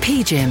with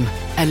PGIM,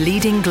 a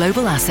leading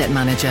global asset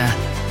manager.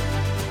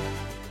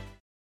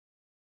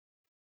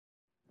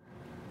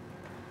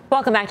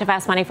 Welcome back to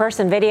Fast Money. First,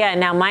 NVIDIA and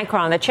now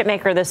Micron, the chip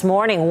maker this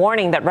morning,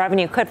 warning that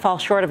revenue could fall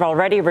short of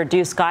already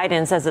reduced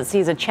guidance as it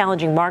sees a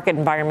challenging market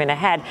environment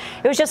ahead.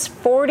 It was just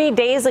 40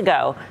 days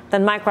ago that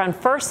Micron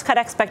first cut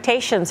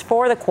expectations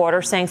for the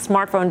quarter, saying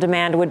smartphone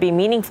demand would be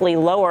meaningfully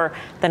lower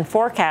than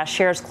forecast.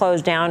 Shares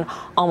closed down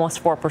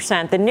almost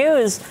 4%. The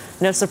news,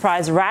 no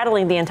surprise,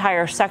 rattling the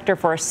entire sector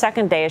for a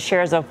second day as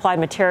shares of Applied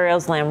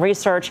Materials, Lam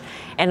Research,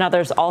 and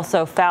others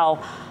also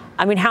fell.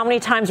 I mean, how many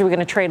times are we going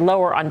to trade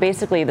lower on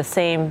basically the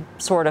same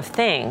sort of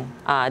thing,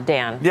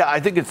 Dan? Yeah, I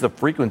think it's the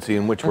frequency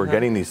in which we're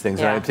getting these things.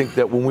 Yeah. And I think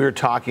that when we were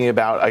talking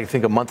about, I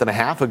think a month and a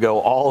half ago,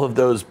 all of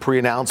those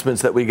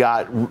pre-announcements that we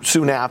got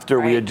soon after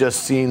we had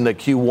just seen the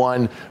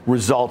Q1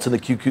 results and the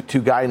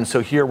Q2 guidance. So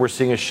here we're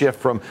seeing a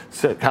shift from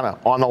kind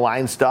of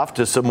on-the-line stuff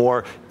to some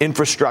more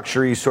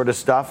infrastructure-y sort of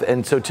stuff.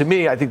 And so to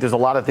me, I think there's a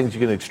lot of things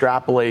you can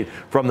extrapolate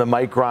from the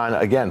Micron,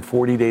 again,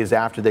 40 days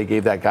after they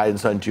gave that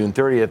guidance on June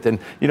 30th. And,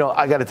 you know,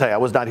 I got to tell you, I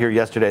was not here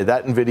yesterday.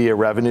 That NVIDIA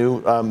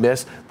revenue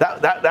miss,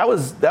 that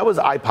was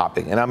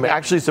eye-popping. And I'm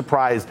actually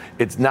surprised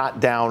it's not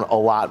down a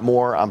lot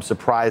more. I'm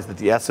surprised that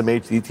the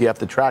SMH, the ETF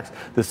that tracks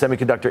the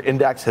semiconductor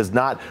index, has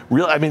not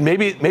really, I mean,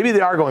 maybe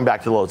they are going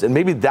back to lows. And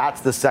maybe that's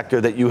the sector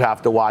that you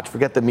have to watch.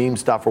 Forget the meme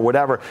stuff or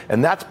whatever.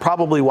 And that's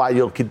probably why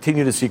you'll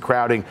continue to see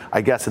crowding,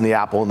 I guess, in the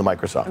Apple and the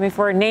Microsoft. I mean,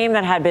 for a name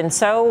that had been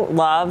so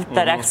loved,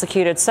 that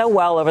executed so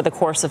well over the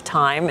course of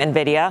time,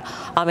 NVIDIA,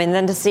 and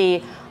then to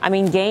see, I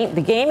mean,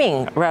 the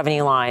gaming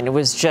revenue line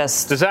was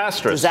just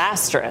disastrous.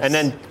 And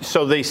then,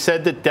 so they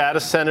said that data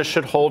centers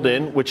should hold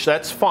in, which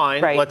that's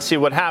fine. Right. Let's see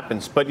what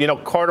happens. But, you know,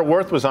 Carter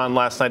Worth was on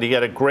last night. He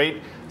had a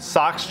great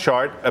SOX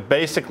chart,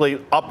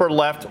 basically upper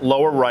left,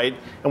 lower right.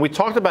 And we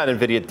talked about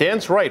NVIDIA.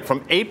 Dan's right.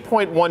 From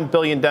 $8.1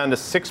 billion down to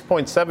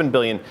 $6.7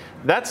 billion,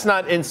 that's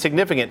not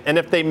insignificant. And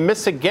if they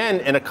miss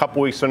again in a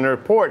couple weeks on the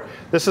report,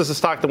 this is a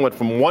stock that went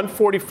from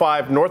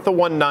 145 north of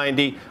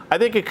 190. I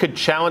think it could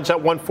challenge that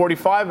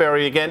 145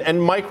 area again. And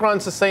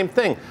Micron's the same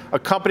thing. A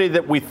company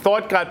that we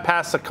thought got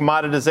past the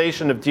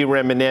commoditization of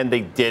DRAM and NAND,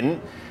 they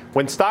didn't.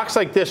 When stocks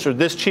like this are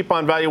this cheap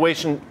on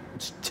valuation,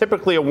 it's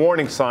typically a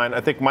warning sign.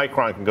 I think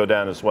Micron can go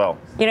down as well.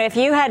 You know, if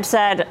you had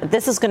said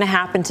this is going to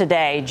happen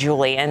today,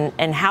 Julie,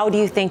 and how do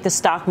you think the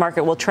stock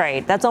market will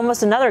trade? That's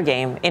almost another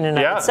game in and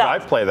of itself. Yeah, I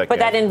play that game. But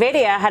that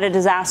NVIDIA had a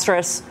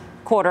disastrous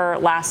quarter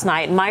last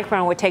night.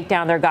 Micron would take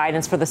down their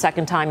guidance for the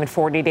second time in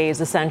 40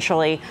 days,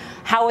 essentially.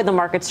 How would the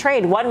markets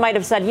trade? One might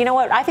have said, you know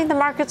what, I think the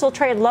markets will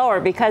trade lower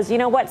because, you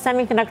know what,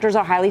 semiconductors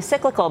are highly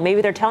cyclical.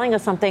 Maybe they're telling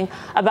us something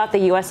about the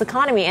U.S.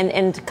 economy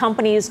and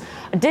companies'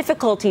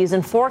 difficulties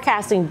in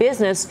forecasting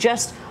business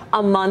just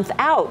a month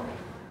out.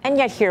 And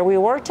yet here we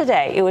were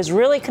today. It was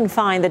really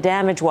confined, the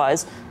damage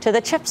was, to the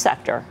chip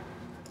sector.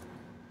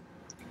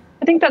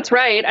 I think that's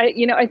right.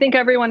 I think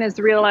everyone is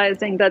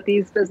realizing that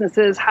these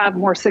businesses have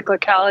more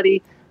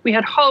cyclicality. We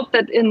had hoped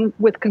that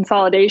with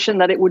consolidation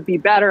that it would be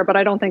better, but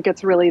I don't think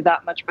it's really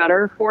that much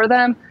better for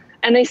them.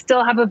 And they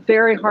still have a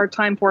very hard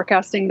time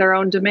forecasting their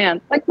own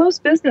demand, like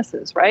most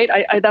businesses, right?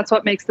 That's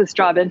what makes this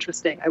job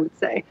interesting, I would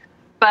say.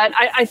 But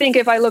I think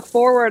if I look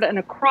forward and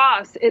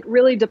across, it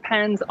really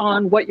depends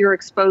on what you're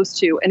exposed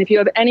to. And if you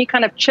have any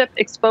kind of chip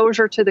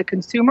exposure to the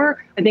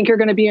consumer, I think you're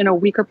going to be in a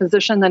weaker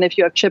position than if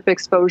you have chip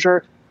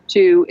exposure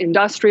to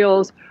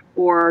industrials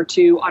or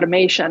to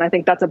automation. I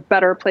think that's a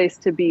better place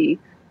to be.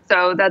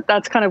 So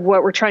that's kind of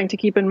what we're trying to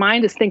keep in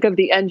mind is think of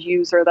the end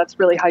user. That's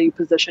really how you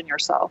position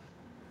yourself.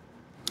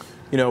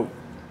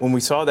 When we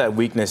saw that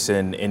weakness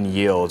in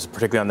yields,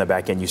 particularly on the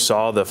back end, you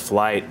saw the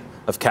flight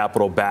of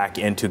capital back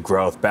into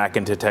growth, back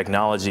into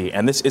technology.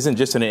 And this isn't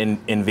just an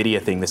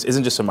NVIDIA thing. This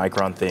isn't just a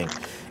Micron thing.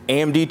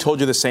 AMD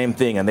told you the same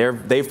thing, and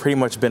they've pretty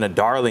much been a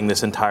darling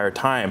this entire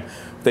time.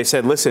 They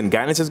said, listen,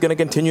 guidance is going to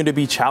continue to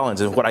be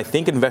challenged. And what I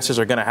think investors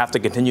are going to have to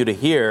continue to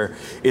hear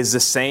is the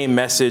same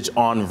message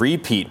on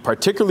repeat,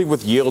 particularly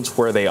with yields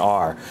where they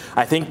are.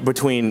 I think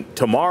between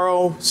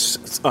tomorrow,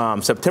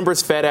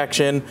 September's Fed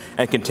action,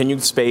 and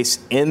continued space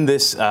in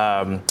this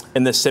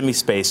semi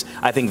space,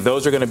 I think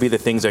those are going to be the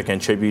things that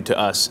contribute to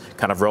us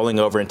kind of rolling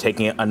over and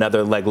taking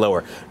another leg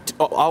lower.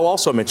 I'll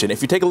also mention,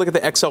 if you take a look at the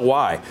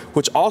XLY,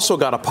 which also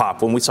got a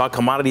pop when we saw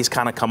commodities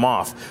kind of come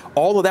off,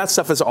 all of that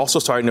stuff is also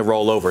starting to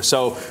roll over.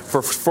 So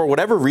for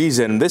whatever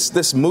reason,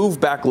 this move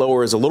back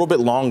lower is a little bit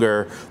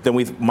longer than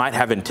we might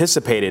have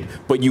anticipated,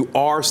 but you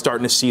are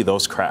starting to see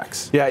ththose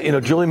cracks. Yeah,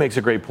 Julie makes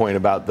a great point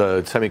about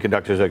the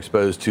semiconductors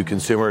exposed to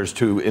consumers,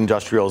 to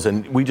industrials,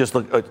 and we just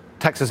looked at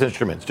Texas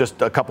Instruments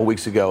just a couple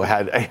weeks ago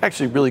had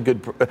actually really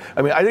good.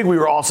 I think we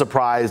were all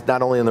surprised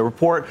not only in the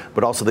report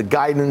but also the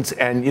guidance.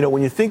 And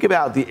when you think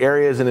about the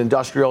areas in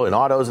industrial and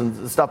autos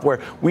and stuff where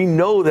we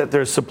know that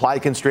there's supply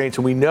constraints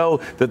and we know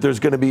that there's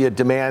going to be a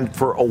demand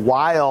for a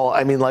while,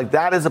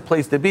 that is a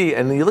place to be.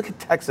 And you look at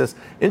Texas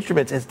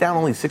Instruments, it's down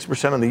only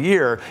 6% on the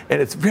year,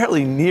 and it's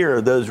barely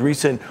near those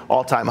recent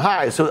all-time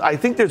highs. So I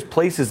think there's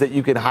places that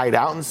you can hide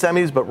out in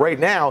semis, but right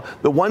now,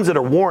 the ones that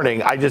are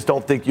warning, I just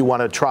don't think you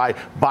want to try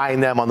buying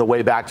them on the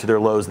way back to their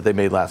lows that they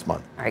made last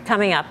month. All right,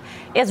 coming up,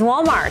 is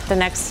Walmart the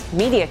next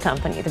media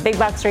company? The big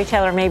box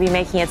retailer may be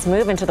making its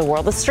move into the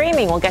world of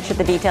streaming. We'll get you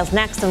the details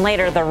next. And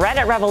later, the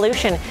Reddit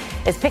revolution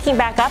is picking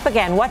back up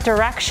again. What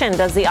direction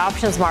does the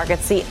options market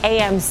see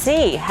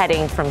AMC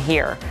heading from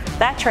here?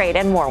 That trade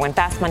and more when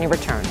Fast Money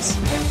returns.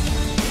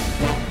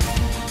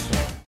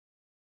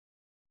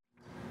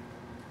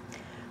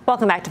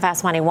 Welcome back to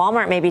Fast Money.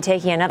 Walmart may be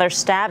taking another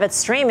stab at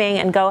streaming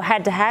and go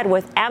head-to-head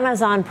with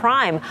Amazon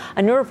Prime.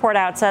 A new report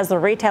out says the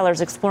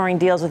retailer's exploring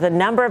deals with a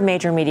number of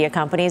major media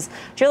companies.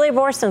 Julia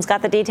Borston's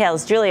got the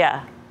details.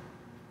 Julia.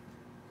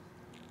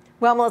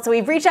 Well, Melissa,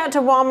 we've reached out to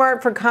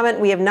Walmart for comment.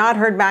 We have not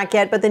heard back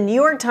yet, but the New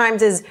York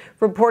Times is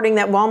reporting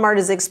that Walmart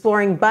is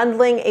exploring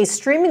bundling a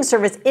streaming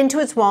service into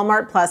its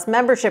Walmart Plus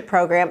membership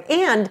program,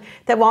 and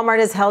that Walmart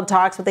has held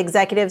talks with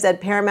executives at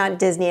Paramount,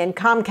 Disney, and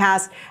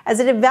Comcast as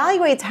it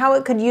evaluates how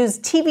it could use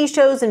TV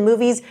shows and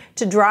movies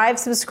to drive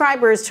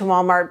subscribers to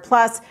Walmart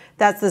Plus.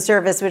 That's the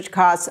service which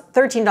costs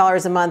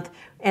 $13 a month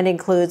and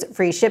includes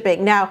free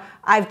shipping. Now,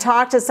 I've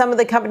talked to some of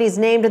the companies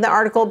named in the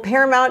article,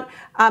 Paramount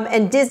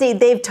and Disney.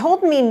 They've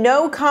told me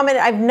no comment.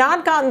 I've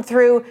not gotten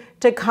through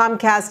to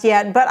Comcast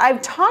yet, but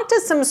I've talked to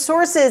some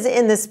sources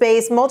in the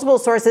space. Multiple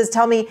sources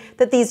tell me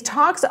that these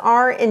talks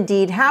are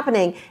indeed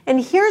happening.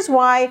 And here's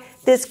why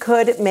this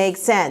could make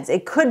sense.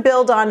 It could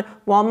build on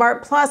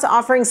Walmart Plus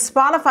offering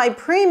Spotify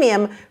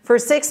Premium for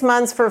 6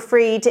 months for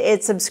free to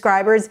its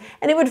subscribers.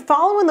 And it would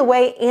follow in the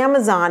way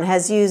Amazon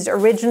has used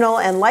original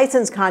and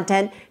licensed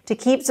content to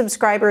keep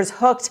subscribers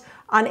hooked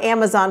on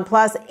Amazon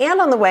Plus, and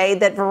on the way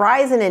that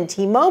Verizon and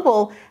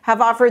T-Mobile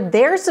have offered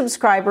their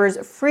subscribers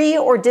free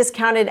or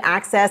discounted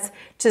access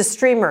to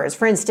streamers.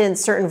 For instance,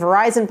 certain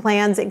Verizon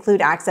plans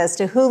include access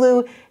to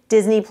Hulu,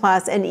 Disney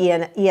Plus, and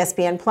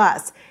ESPN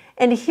Plus.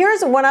 And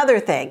here's one other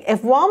thing.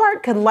 If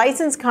Walmart could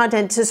license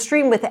content to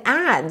stream with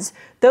ads,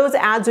 those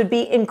ads would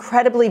be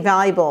incredibly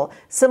valuable,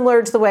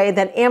 similar to the way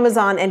that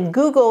Amazon and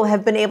Google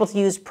have been able to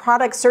use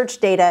product search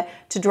data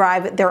to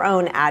drive their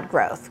own ad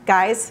growth.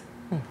 Guys?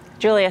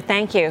 Julia,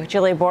 thank you.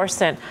 Julia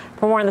Borston.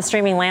 For more on the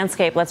streaming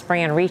landscape, let's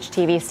bring in Reach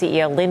TV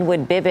CEO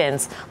Linwood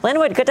Bibbins.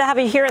 Linwood, good to have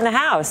you here in the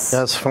house.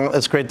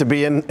 It's great to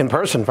be in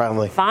person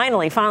finally.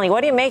 Finally. What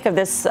do you make of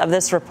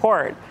this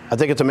report? I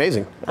think it's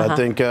amazing. I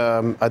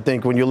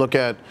think when you look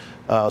at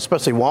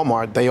especially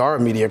Walmart, they are a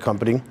media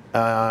company,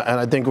 and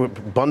I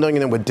think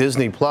bundling them with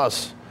Disney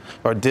Plus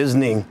or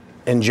Disney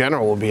in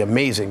general will be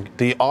amazing.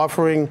 The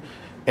offering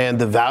and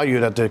the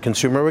value that the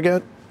consumer will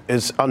get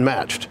is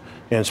unmatched.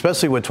 And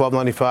especially with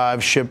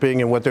 $12.95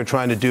 shipping and what they're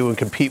trying to do and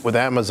compete with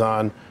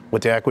Amazon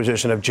with the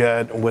acquisition of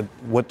Jet and with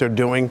what they're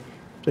doing,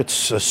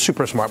 it's a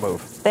super smart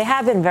move. They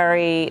have been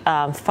very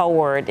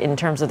forward in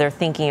terms of their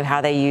thinking of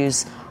how they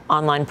use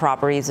online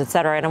properties, et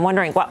cetera. And I'm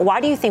wondering, why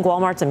do you think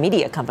Walmart's a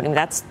media company?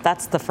 That's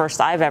the first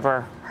I've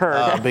ever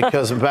Heard.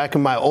 Because back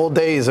in my old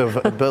days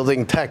of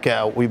building tech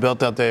out, we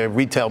built out the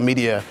retail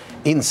media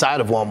inside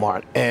of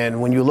Walmart.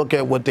 And when you look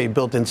at what they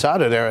built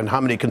inside of there and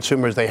how many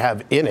consumers they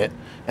have in it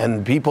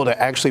and people that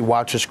actually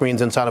watch the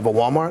screens inside of a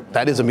Walmart,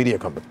 that is a media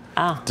company.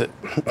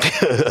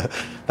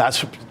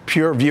 That's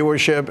pure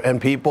viewership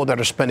and people that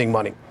are spending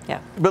money. Yeah.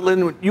 But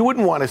Lynn, you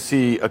wouldn't want to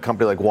see a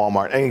company like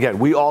Walmart. And again,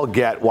 we all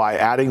get why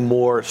adding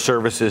more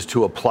services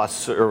to a Plus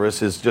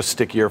service is just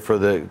stickier for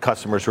the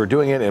customers who are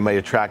doing it. It may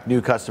attract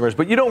new customers,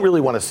 but you don't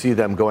really want to see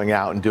them going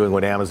out and doing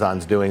what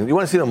Amazon's doing. You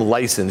want to see them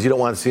license. You don't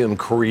want to see them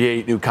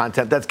create new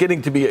content. That's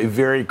getting to be a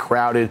very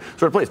crowded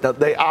sort of place. Now,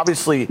 they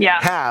obviously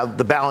have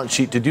the balance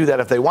sheet to do that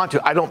if they want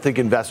to. I don't think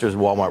investors in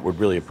Walmart would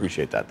really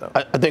appreciate that, though.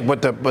 I think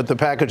what the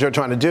package they're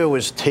trying to do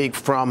is take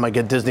from, like,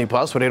 a Disney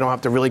Plus, where they don't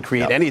have to really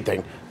create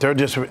anything. They're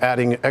just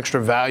adding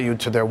extra value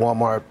to their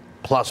Walmart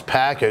Plus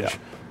package.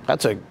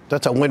 That's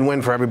a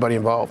win-win for everybody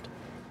involved.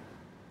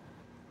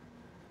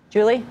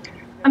 Julie?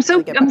 I'm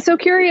so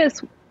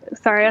curious.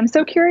 Sorry, I'm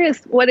so curious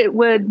what it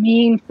would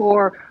mean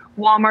for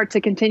Walmart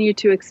to continue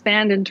to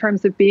expand in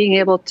terms of being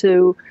able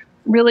to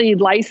really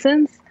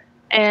license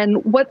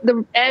and what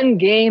the end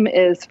game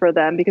is for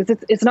them, because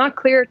it's not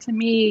clear to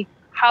me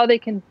how they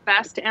can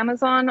best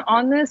Amazon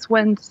on this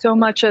when so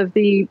much of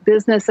the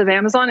business of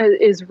Amazon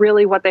is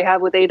really what they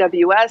have with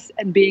AWS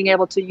and being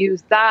able to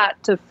use that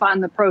to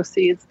fund the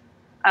proceeds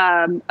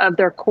of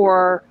their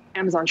core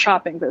Amazon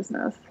shopping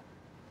business.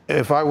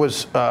 If I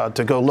was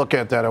to go look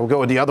at that, I would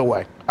go the other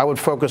way. I would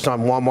focus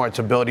on Walmart's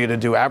ability to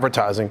do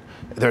advertising.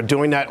 They're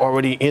doing that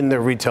already in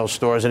their retail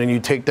stores, and then you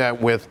take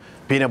that with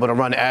being able to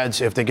run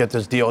ads if they get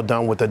this deal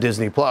done with the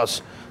Disney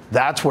Plus.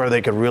 That's where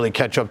they could really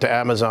catch up to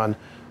Amazon.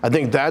 I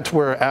think that's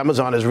where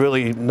Amazon is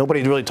really,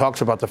 nobody really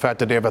talks about the fact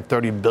that they have a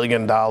 $30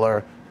 billion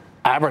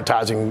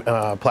advertising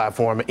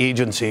platform,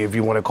 agency, if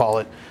you want to call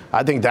it.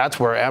 I think that's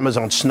where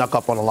Amazon snuck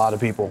up on a lot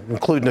of people,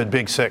 including the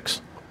big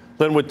six.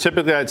 Linwood,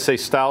 typically I'd say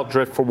style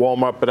drift for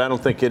Walmart, but I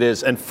don't think it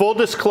is. And full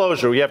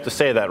disclosure, we have to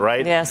say that,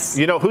 right? Yes.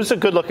 You know, who's a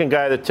good-looking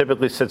guy that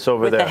typically sits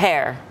over there? With the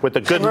hair. With the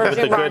good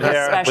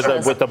hair,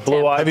 with the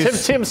blue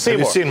eyes. Tim Seymour.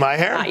 Have you seen my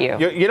hair? Not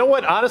you. You know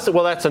what? Honestly,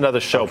 well, that's another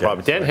show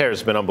probably. Dan Hare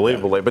has been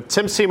unbelievable. But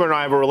Tim Seymour and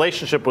I have a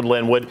relationship with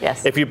Linwood.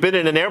 Yes. If you've been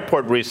in an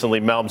airport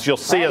recently, Melms, you'll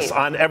see us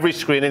on every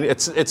screen, and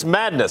it's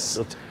madness.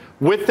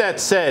 With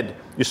that said,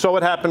 you saw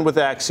what happened with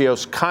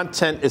Axios.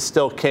 Content is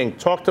still king.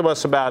 Talk to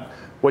us about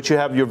what you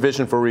have, your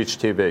vision for Reach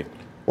TV.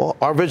 Well,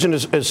 our vision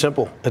is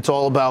simple. It's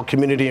all about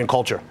community and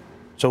culture.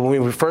 So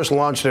when we first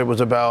launched it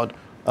was about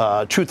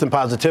truth and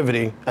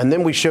positivity, and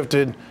then we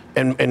shifted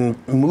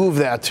and moved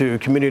that to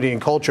community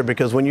and culture,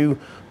 because when you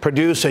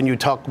produce and you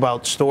talk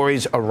about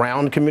stories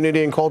around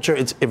community and culture,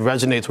 it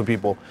resonates with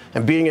people.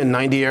 And being in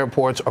 90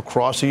 airports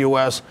across the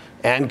U.S.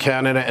 and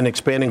Canada and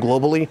expanding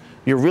globally,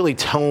 you're really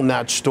telling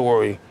that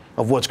story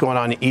of what's going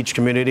on in each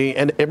community,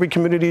 and every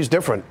community is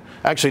different.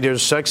 Actually,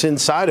 there's sex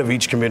inside of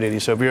each community.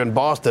 So if you're in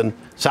Boston,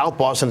 South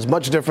Boston is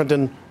much different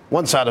than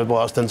one side of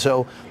Boston.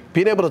 So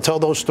being able to tell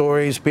those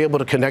stories, be able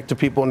to connect to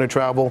people in their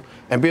travel,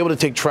 and be able to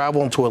take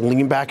travel into a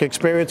lean back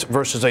experience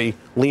versus a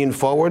lean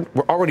forward,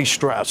 we're already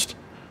stressed.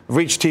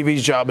 Reach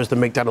TV's job is to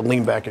make that a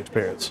lean back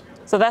experience.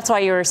 So that's why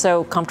you're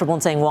so comfortable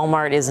in saying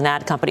Walmart is an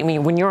ad company. I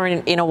mean, when you're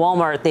in a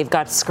Walmart, they've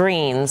got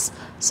screens,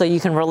 so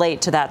you can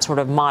relate to that sort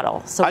of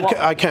model. So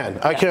I can,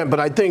 but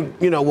I think,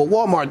 with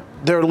Walmart,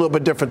 they're a little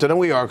bit different than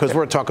we are, because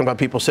we're talking about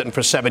people sitting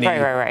for 70,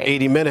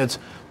 80 minutes.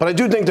 But I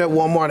do think that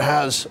Walmart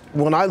has,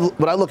 when I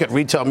look at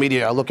retail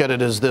media, I look at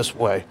it as this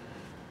way.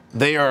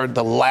 They are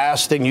the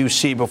last thing you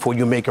see before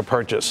you make a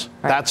purchase.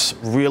 Right. That's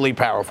really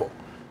powerful.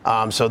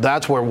 So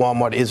that's where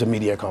Walmart is a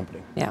media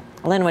company. Yeah.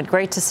 Linwood,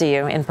 great to see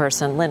you in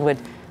person. Linwood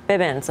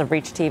Bibbins of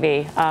Reach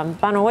TV.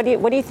 Bono, what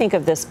do you think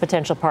of this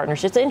potential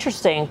partnership? It's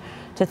interesting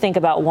to think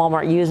about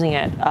Walmart using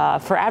it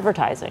for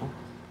advertising.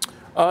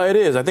 It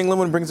is. I think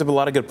Linwood brings up a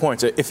lot of good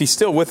points. If he's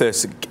still with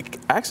us,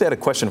 I actually had a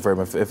question for him,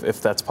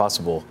 if that's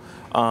possible.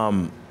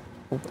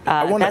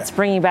 That's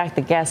bringing back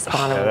the guest,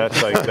 Bono. Yeah,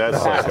 that's like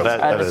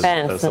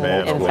defense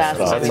in fast.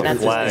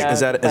 Is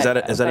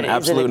that an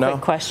absolute no?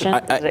 Question?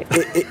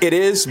 It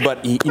is,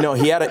 but he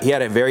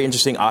had a very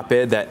interesting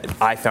op-ed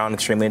that I found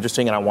extremely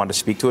interesting, and I wanted to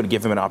speak to it,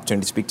 give him an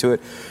opportunity to speak to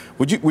it.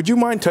 Would you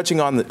mind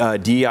touching on the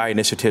DEI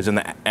initiatives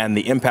and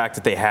the impact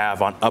that they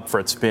have on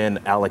upfront spin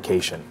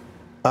allocation?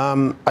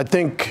 I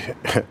think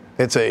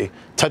it's a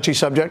touchy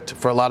subject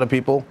for a lot of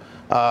people.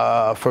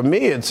 For me,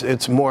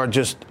 it's more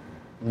just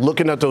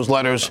looking at those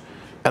letters,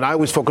 and I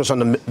always focus on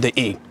the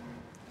E,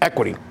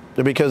 equity,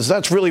 because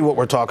that's really what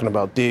we're talking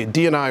about. The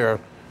D&I are,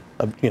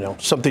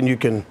 something you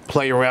can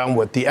play around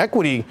with. The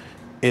equity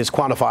is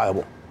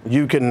quantifiable.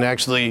 You can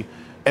actually,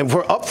 and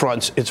for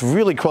upfronts, it's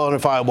really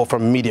quantifiable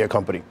from a media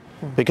company,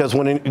 because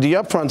when the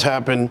upfronts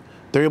happen,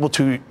 they're able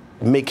to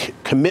make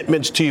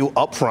commitments to you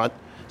upfront.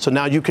 So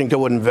now you can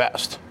go and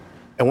invest.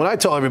 And what I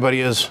tell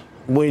everybody is,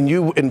 when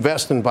you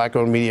invest in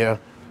Black-owned media,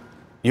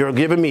 you're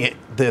giving me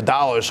the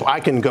dollars so I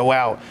can go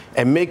out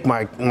and make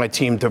my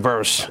team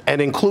diverse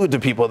and include the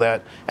people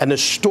and the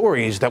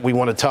stories that we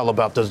want to tell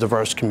about this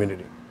diverse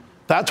community.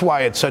 That's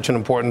why it's such an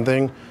important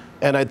thing.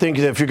 And I think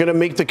if you're going to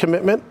make the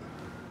commitment,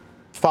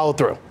 follow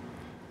through.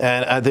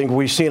 And I think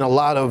I've seen a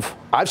lot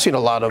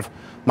of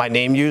my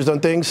name used on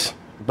things,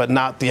 but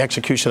not the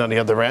execution on the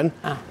other end.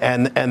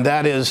 And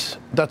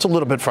that's a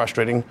little bit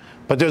frustrating.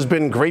 But there's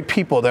been great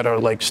people that are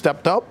like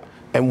stepped up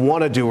and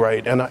want to do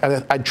right. And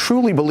I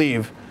truly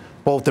believe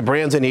both the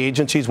brands and the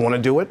agencies want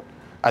to do it.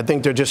 I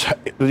think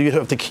you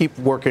have to keep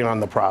working on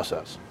the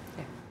process.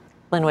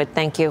 Linwood,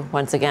 thank you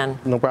once again.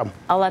 No problem.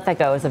 I'll let that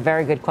go. It's a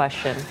very good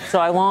question.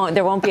 So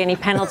there won't be any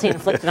penalty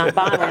inflicted on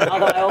Bonwin,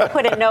 although I will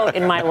put a note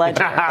in my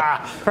ledger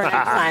for next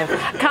time.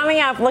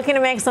 Coming up, looking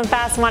to make some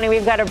fast money,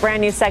 we've got a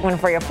brand new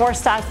segment for you. 4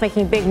 stocks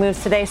making big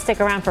moves today.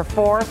 Stick around for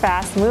 4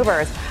 fast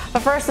movers. But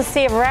first, a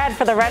sea of red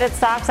for the Reddit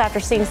stocks after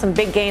seeing some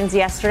big gains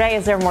yesterday.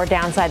 Is there more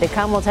downside to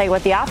come? We'll tell you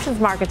what the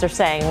options markets are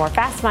saying. More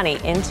fast money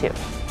in 2.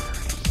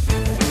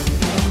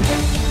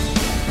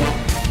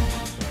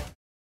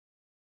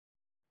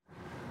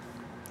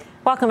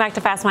 Welcome back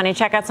to Fast Money.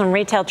 Check out some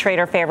retail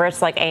trader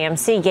favorites like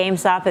AMC,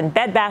 GameStop, and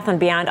Bed Bath &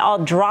 Beyond, all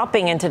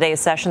dropping in today's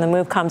session. The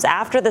move comes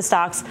after the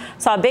stocks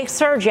saw a big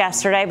surge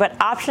yesterday, but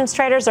options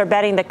traders are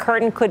betting the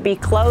curtain could be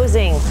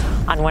closing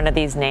on one of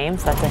these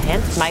names. That's a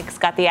hint. Mike's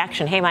got the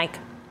action. Hey, Mike.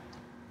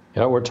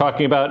 Yeah, we're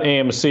talking about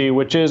AMC,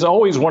 which is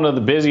always one of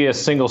the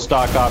busiest single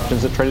stock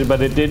options that traded,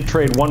 but it did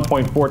trade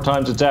 1.4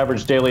 times its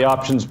average daily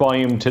options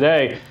volume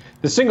today.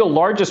 The single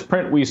largest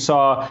print we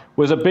saw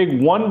was a big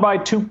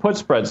 1x2 put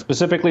spread,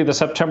 specifically the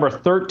September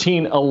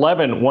 13-11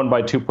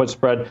 1x2 put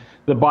spread.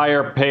 The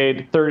buyer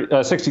paid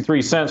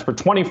 63 cents for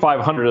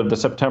 2,500 of the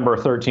September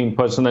 13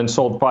 puts and then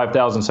sold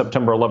 5,000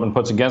 September 11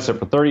 puts against it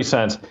for 30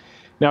 cents.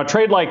 Now, a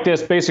trade like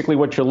this, basically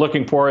what you're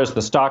looking for is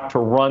the stock to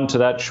run to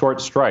that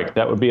short strike.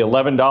 That would be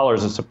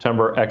 $11 at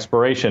September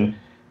expiration.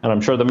 And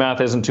I'm sure the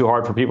math isn't too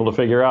hard for people to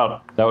figure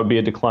out. That would be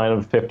a decline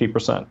of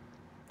 50%.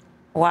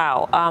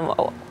 Wow.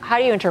 How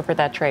do you interpret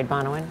that trade,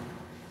 Bonawyn?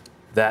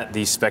 That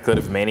the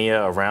speculative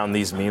mania around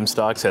these meme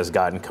stocks has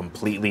gotten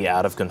completely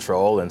out of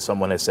control, and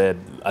someone has said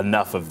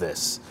enough of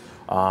this.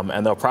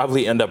 And they'll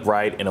probably end up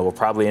right, and it will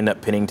probably end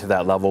up pinning to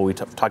that level. We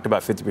talked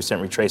about 50%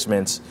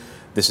 retracements.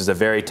 This is a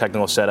very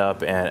technical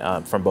setup,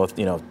 and from both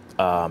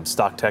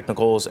stock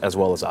technicals as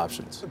well as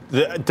options.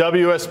 The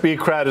WSB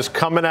crowd is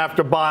coming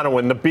after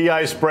Bonawyn, the bee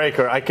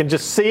icebreaker. I can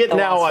just see it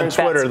now on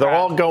Twitter. They're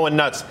all going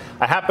nuts.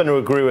 I happen to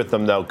agree with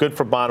them, though. Good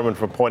for Bonawyn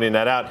for pointing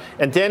that out.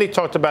 And Danny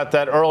talked about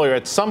that earlier.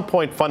 At some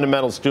point,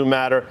 fundamentals do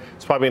matter.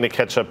 It's probably going to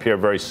catch up here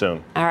very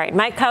soon. All right.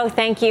 Mike Coe,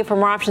 thank you. For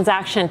more options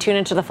action, tune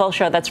into the full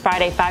show. That's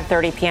Friday,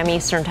 5:30 p.m.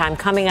 Eastern time.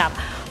 Coming up,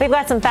 we've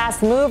got some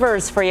fast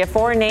movers for you.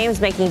 4 names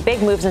making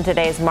big moves in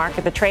today's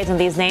market. The trades on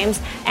these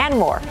names and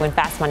more when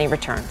Fast Money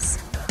returns.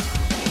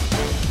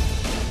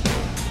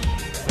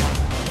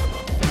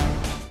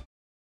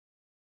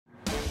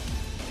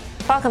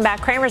 Welcome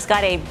back. Cramer's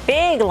got a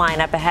big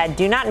lineup ahead.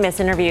 Do not miss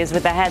interviews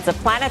with the heads of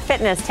Planet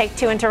Fitness,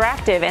 Take-Two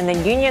Interactive, and the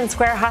Union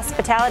Square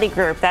Hospitality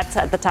Group. That's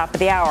at the top of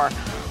the hour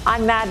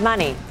on Mad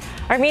Money.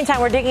 All right, meantime,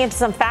 we're digging into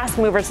some fast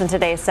movers in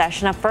today's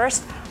session. Up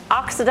first,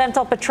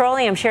 Occidental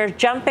Petroleum shares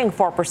jumping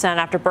 4%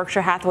 after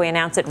Berkshire Hathaway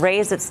announced it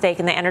raised its stake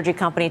in the energy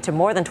company to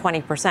more than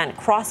 20%.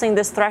 Crossing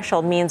this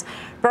threshold means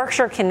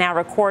Berkshire can now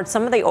record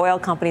some of the oil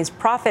company's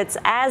profits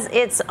as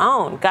its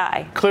own.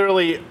 Guy.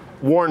 Clearly,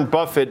 Warren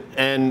Buffett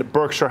and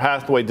Berkshire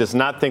Hathaway does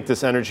not think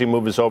this energy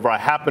move is over. I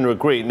happen to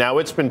agree. Now,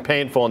 it's been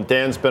painful, and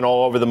Dan's been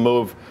all over the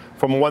move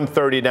from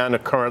 130 down to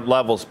current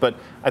levels. But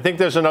I think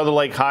there's another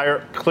leg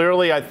higher.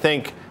 Clearly, I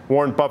think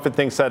Warren Buffett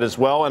thinks that as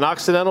well. And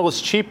Occidental is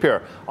cheap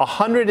here.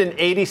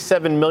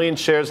 187 million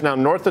shares now,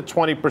 north of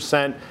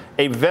 20%.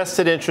 A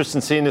vested interest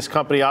in seeing this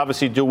company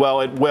obviously do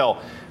well. It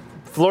will.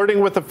 Flirting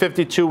with a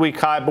 52-week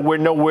high, but we're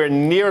nowhere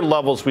near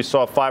levels we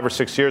saw 5 or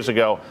 6 years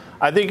ago.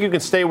 I think you can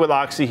stay with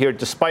Oxy here,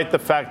 despite the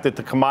fact that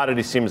the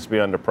commodity seems to be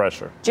under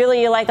pressure.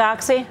 Julie, you like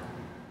Oxy?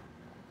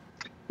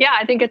 Yeah,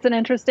 I think it's an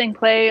interesting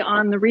play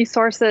on the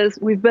resources.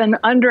 We've been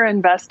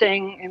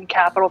underinvesting in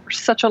capital for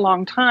such a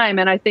long time,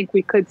 and I think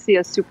we could see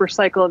a super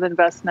cycle of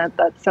investment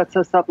that sets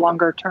us up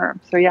longer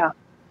term. So, yeah.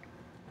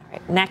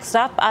 Next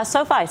up,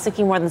 SoFi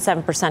sinking more than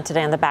 7%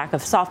 today on the back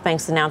of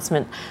SoftBank's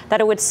announcement that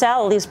it would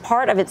sell at least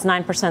part of its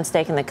 9%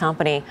 stake in the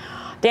company.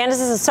 Dan, is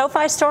this a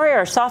SoFi story or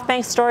a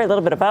SoftBank story? A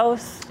little bit of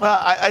both?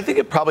 I think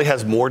it probably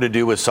has more to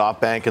do with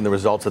SoftBank and the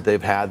results that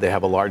they've had. They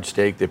have a large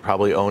stake. They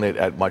probably own it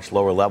at much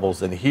lower levels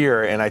than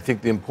here. And I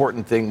think the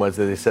important thing was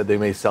that they said they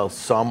may sell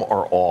some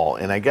or all.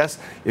 And I guess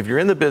if you're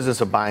in the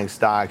business of buying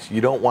stocks,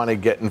 you don't want to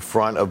get in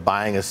front of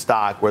buying a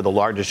stock where the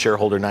largest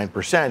shareholder,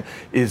 9%,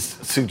 is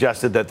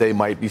suggested that they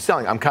might be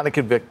selling. I'm kind of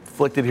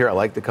conflicted here. I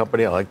like the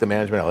company. I like the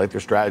management. I like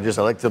their strategists.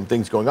 I like some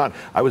things going on.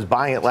 I was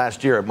buying it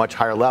last year at much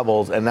higher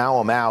levels, and now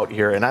I'm out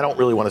here, and I don't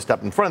really want to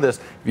step in front of this.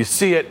 If you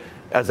see it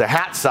as a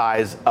hat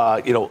size,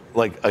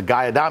 like a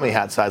Guy Adami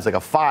hat size, like a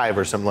 5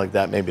 or something like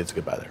that, maybe it's a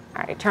good buy there.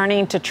 All right,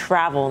 turning to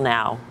travel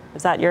now.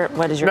 Is that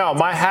what is your? No,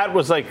 my hat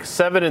was like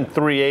 7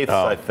 3/8,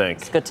 I think.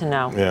 It's good to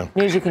know. Yeah.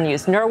 News you can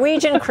use.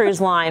 Norwegian Cruise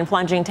Line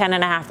plunging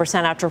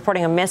 10.5% after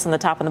reporting a miss on the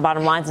top and the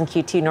bottom lines in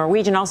Q2.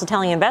 Norwegian also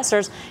telling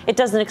investors it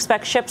doesn't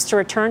expect ships to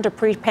return to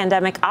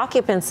pre-pandemic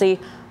occupancy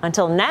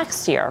until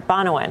next year.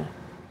 Bonawyn.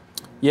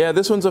 Yeah,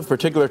 this one's of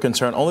particular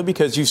concern only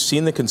because you've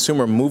seen the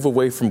consumer move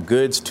away from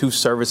goods to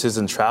services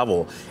and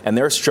travel, and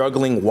they're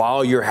struggling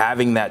while you're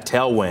having that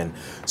tailwind.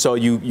 So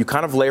you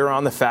kind of layer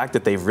on the fact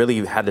that they've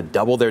really had to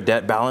double their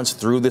debt balance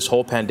through this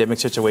whole pandemic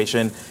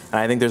situation, and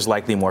I think there's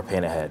likely more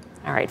pain ahead.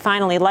 All right,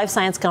 finally, life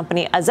science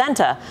company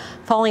Azenta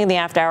falling in the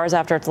after hours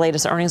after its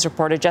latest earnings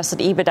report. Adjusted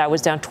EBITDA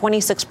was down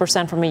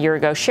 26% from a year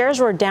ago. Shares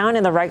were down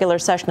in the regular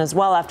session as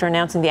well after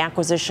announcing the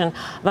acquisition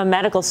of a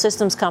medical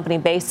systems company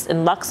based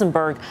in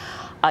Luxembourg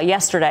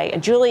yesterday.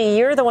 Julie,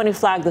 you're the one who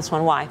flagged this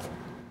one. Why?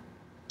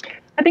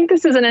 I think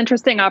this is an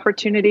interesting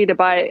opportunity to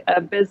buy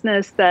a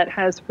business that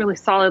has really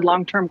solid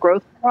long-term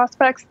growth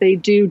prospects. They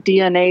do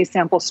DNA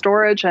sample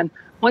storage, and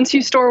once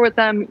you store with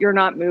them, you're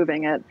not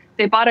moving it.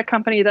 They bought a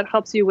company that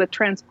helps you with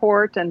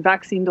transport and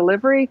vaccine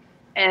delivery.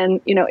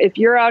 And, if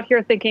you're out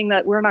here thinking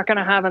that we're not going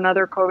to have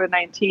another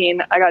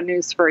COVID-19, I got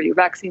news for you.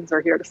 Vaccines are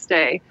here to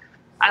stay.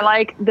 I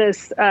like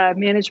this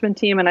management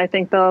team, and I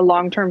think the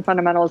long-term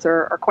fundamentals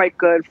are quite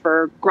good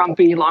for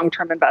grumpy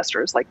long-term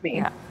investors like me.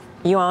 Yeah.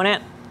 You own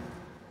it?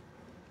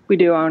 We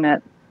do own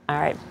it. All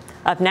right.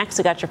 Up next,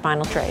 we got your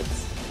final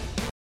trades.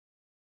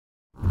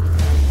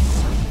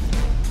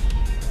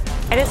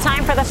 It is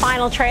time for the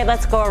final trade.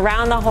 Let's go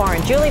around the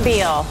horn. Julie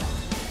Beal.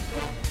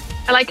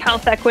 I like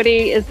health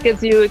equity. It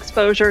gives you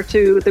exposure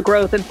to the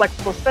growth in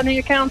flexible spending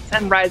accounts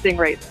and rising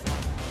rates.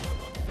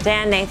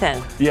 Dan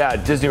Nathan. Yeah,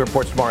 Disney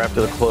reports tomorrow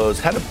after the close.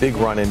 Had a big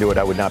run into it.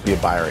 I would not be a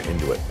buyer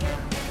into it.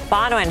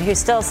 Bonwin, who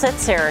still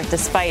sits here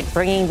despite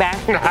bringing back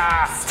the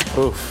guest.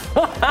 Oof.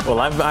 Well,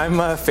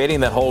 I'm fading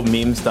that whole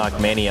meme stock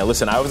mania.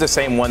 Listen, I was the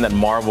same one that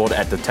marveled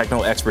at the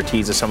technical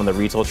expertise of some of the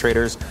retail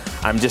traders.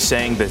 I'm just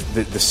saying that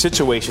the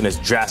situation is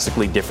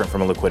drastically different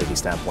from a liquidity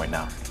standpoint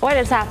now. What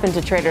has happened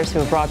to traders who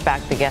have brought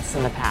back the guests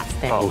in the past?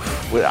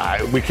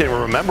 We can't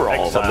even remember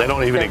all of them. They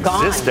don't even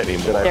exist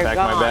anymore. Did I pack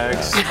my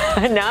bags?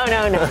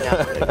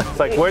 No. It's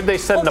like, where'd they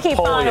send We'll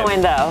Napoleon? Keep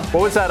Bonwin, though.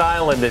 What was that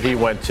island that he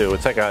went to?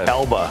 It's like a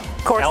Elba.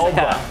 Corsica.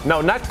 Elba. No,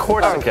 not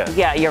Corsica. Oh,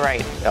 yeah, you're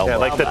right. Yeah,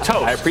 like the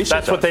toast. I appreciate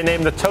That's what they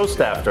named the toast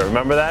after.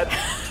 Remember that?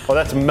 Oh,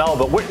 that's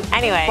Melba.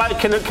 Anyway. But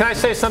can I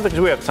say something?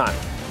 Because we have time.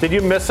 Did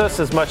you miss us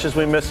as much as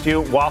we missed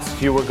you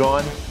whilst you were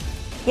gone?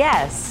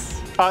 Yes.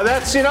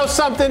 That's,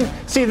 something.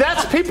 See,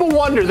 that's people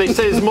wonder. They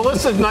say, is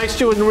Melissa nice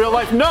to you in real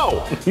life?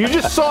 No. You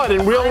just saw it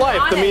in real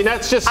life. Honest. I mean,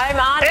 that's just. I'm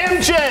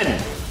honest.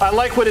 Amgen! I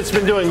like what it's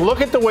been doing. Look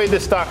at the way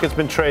this stock has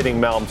been trading,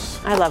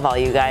 Melms. I love all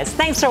you guys.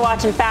 Thanks for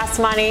watching Fast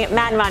Money.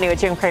 Mad Money with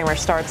Jim Cramer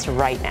starts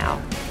right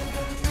now.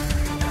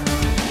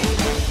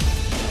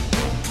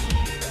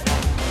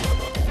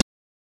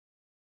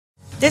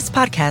 This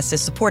podcast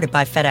is supported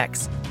by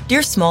FedEx.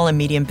 Dear small and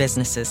medium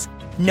businesses,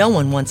 no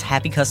one wants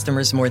happy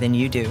customers more than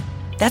you do.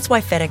 That's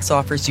why FedEx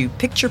offers you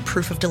picture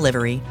proof of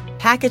delivery,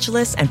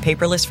 packageless and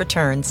paperless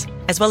returns,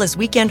 as well as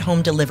weekend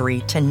home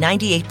delivery to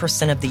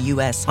 98% of the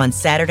U.S. on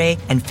Saturday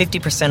and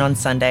 50% on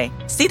Sunday.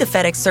 See the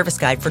FedEx service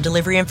guide for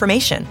delivery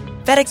information.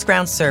 FedEx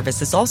Ground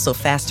service is also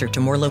faster to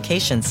more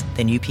locations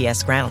than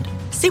UPS Ground.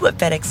 See what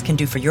FedEx can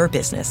do for your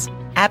business.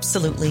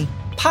 Absolutely,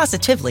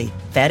 positively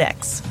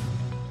FedEx.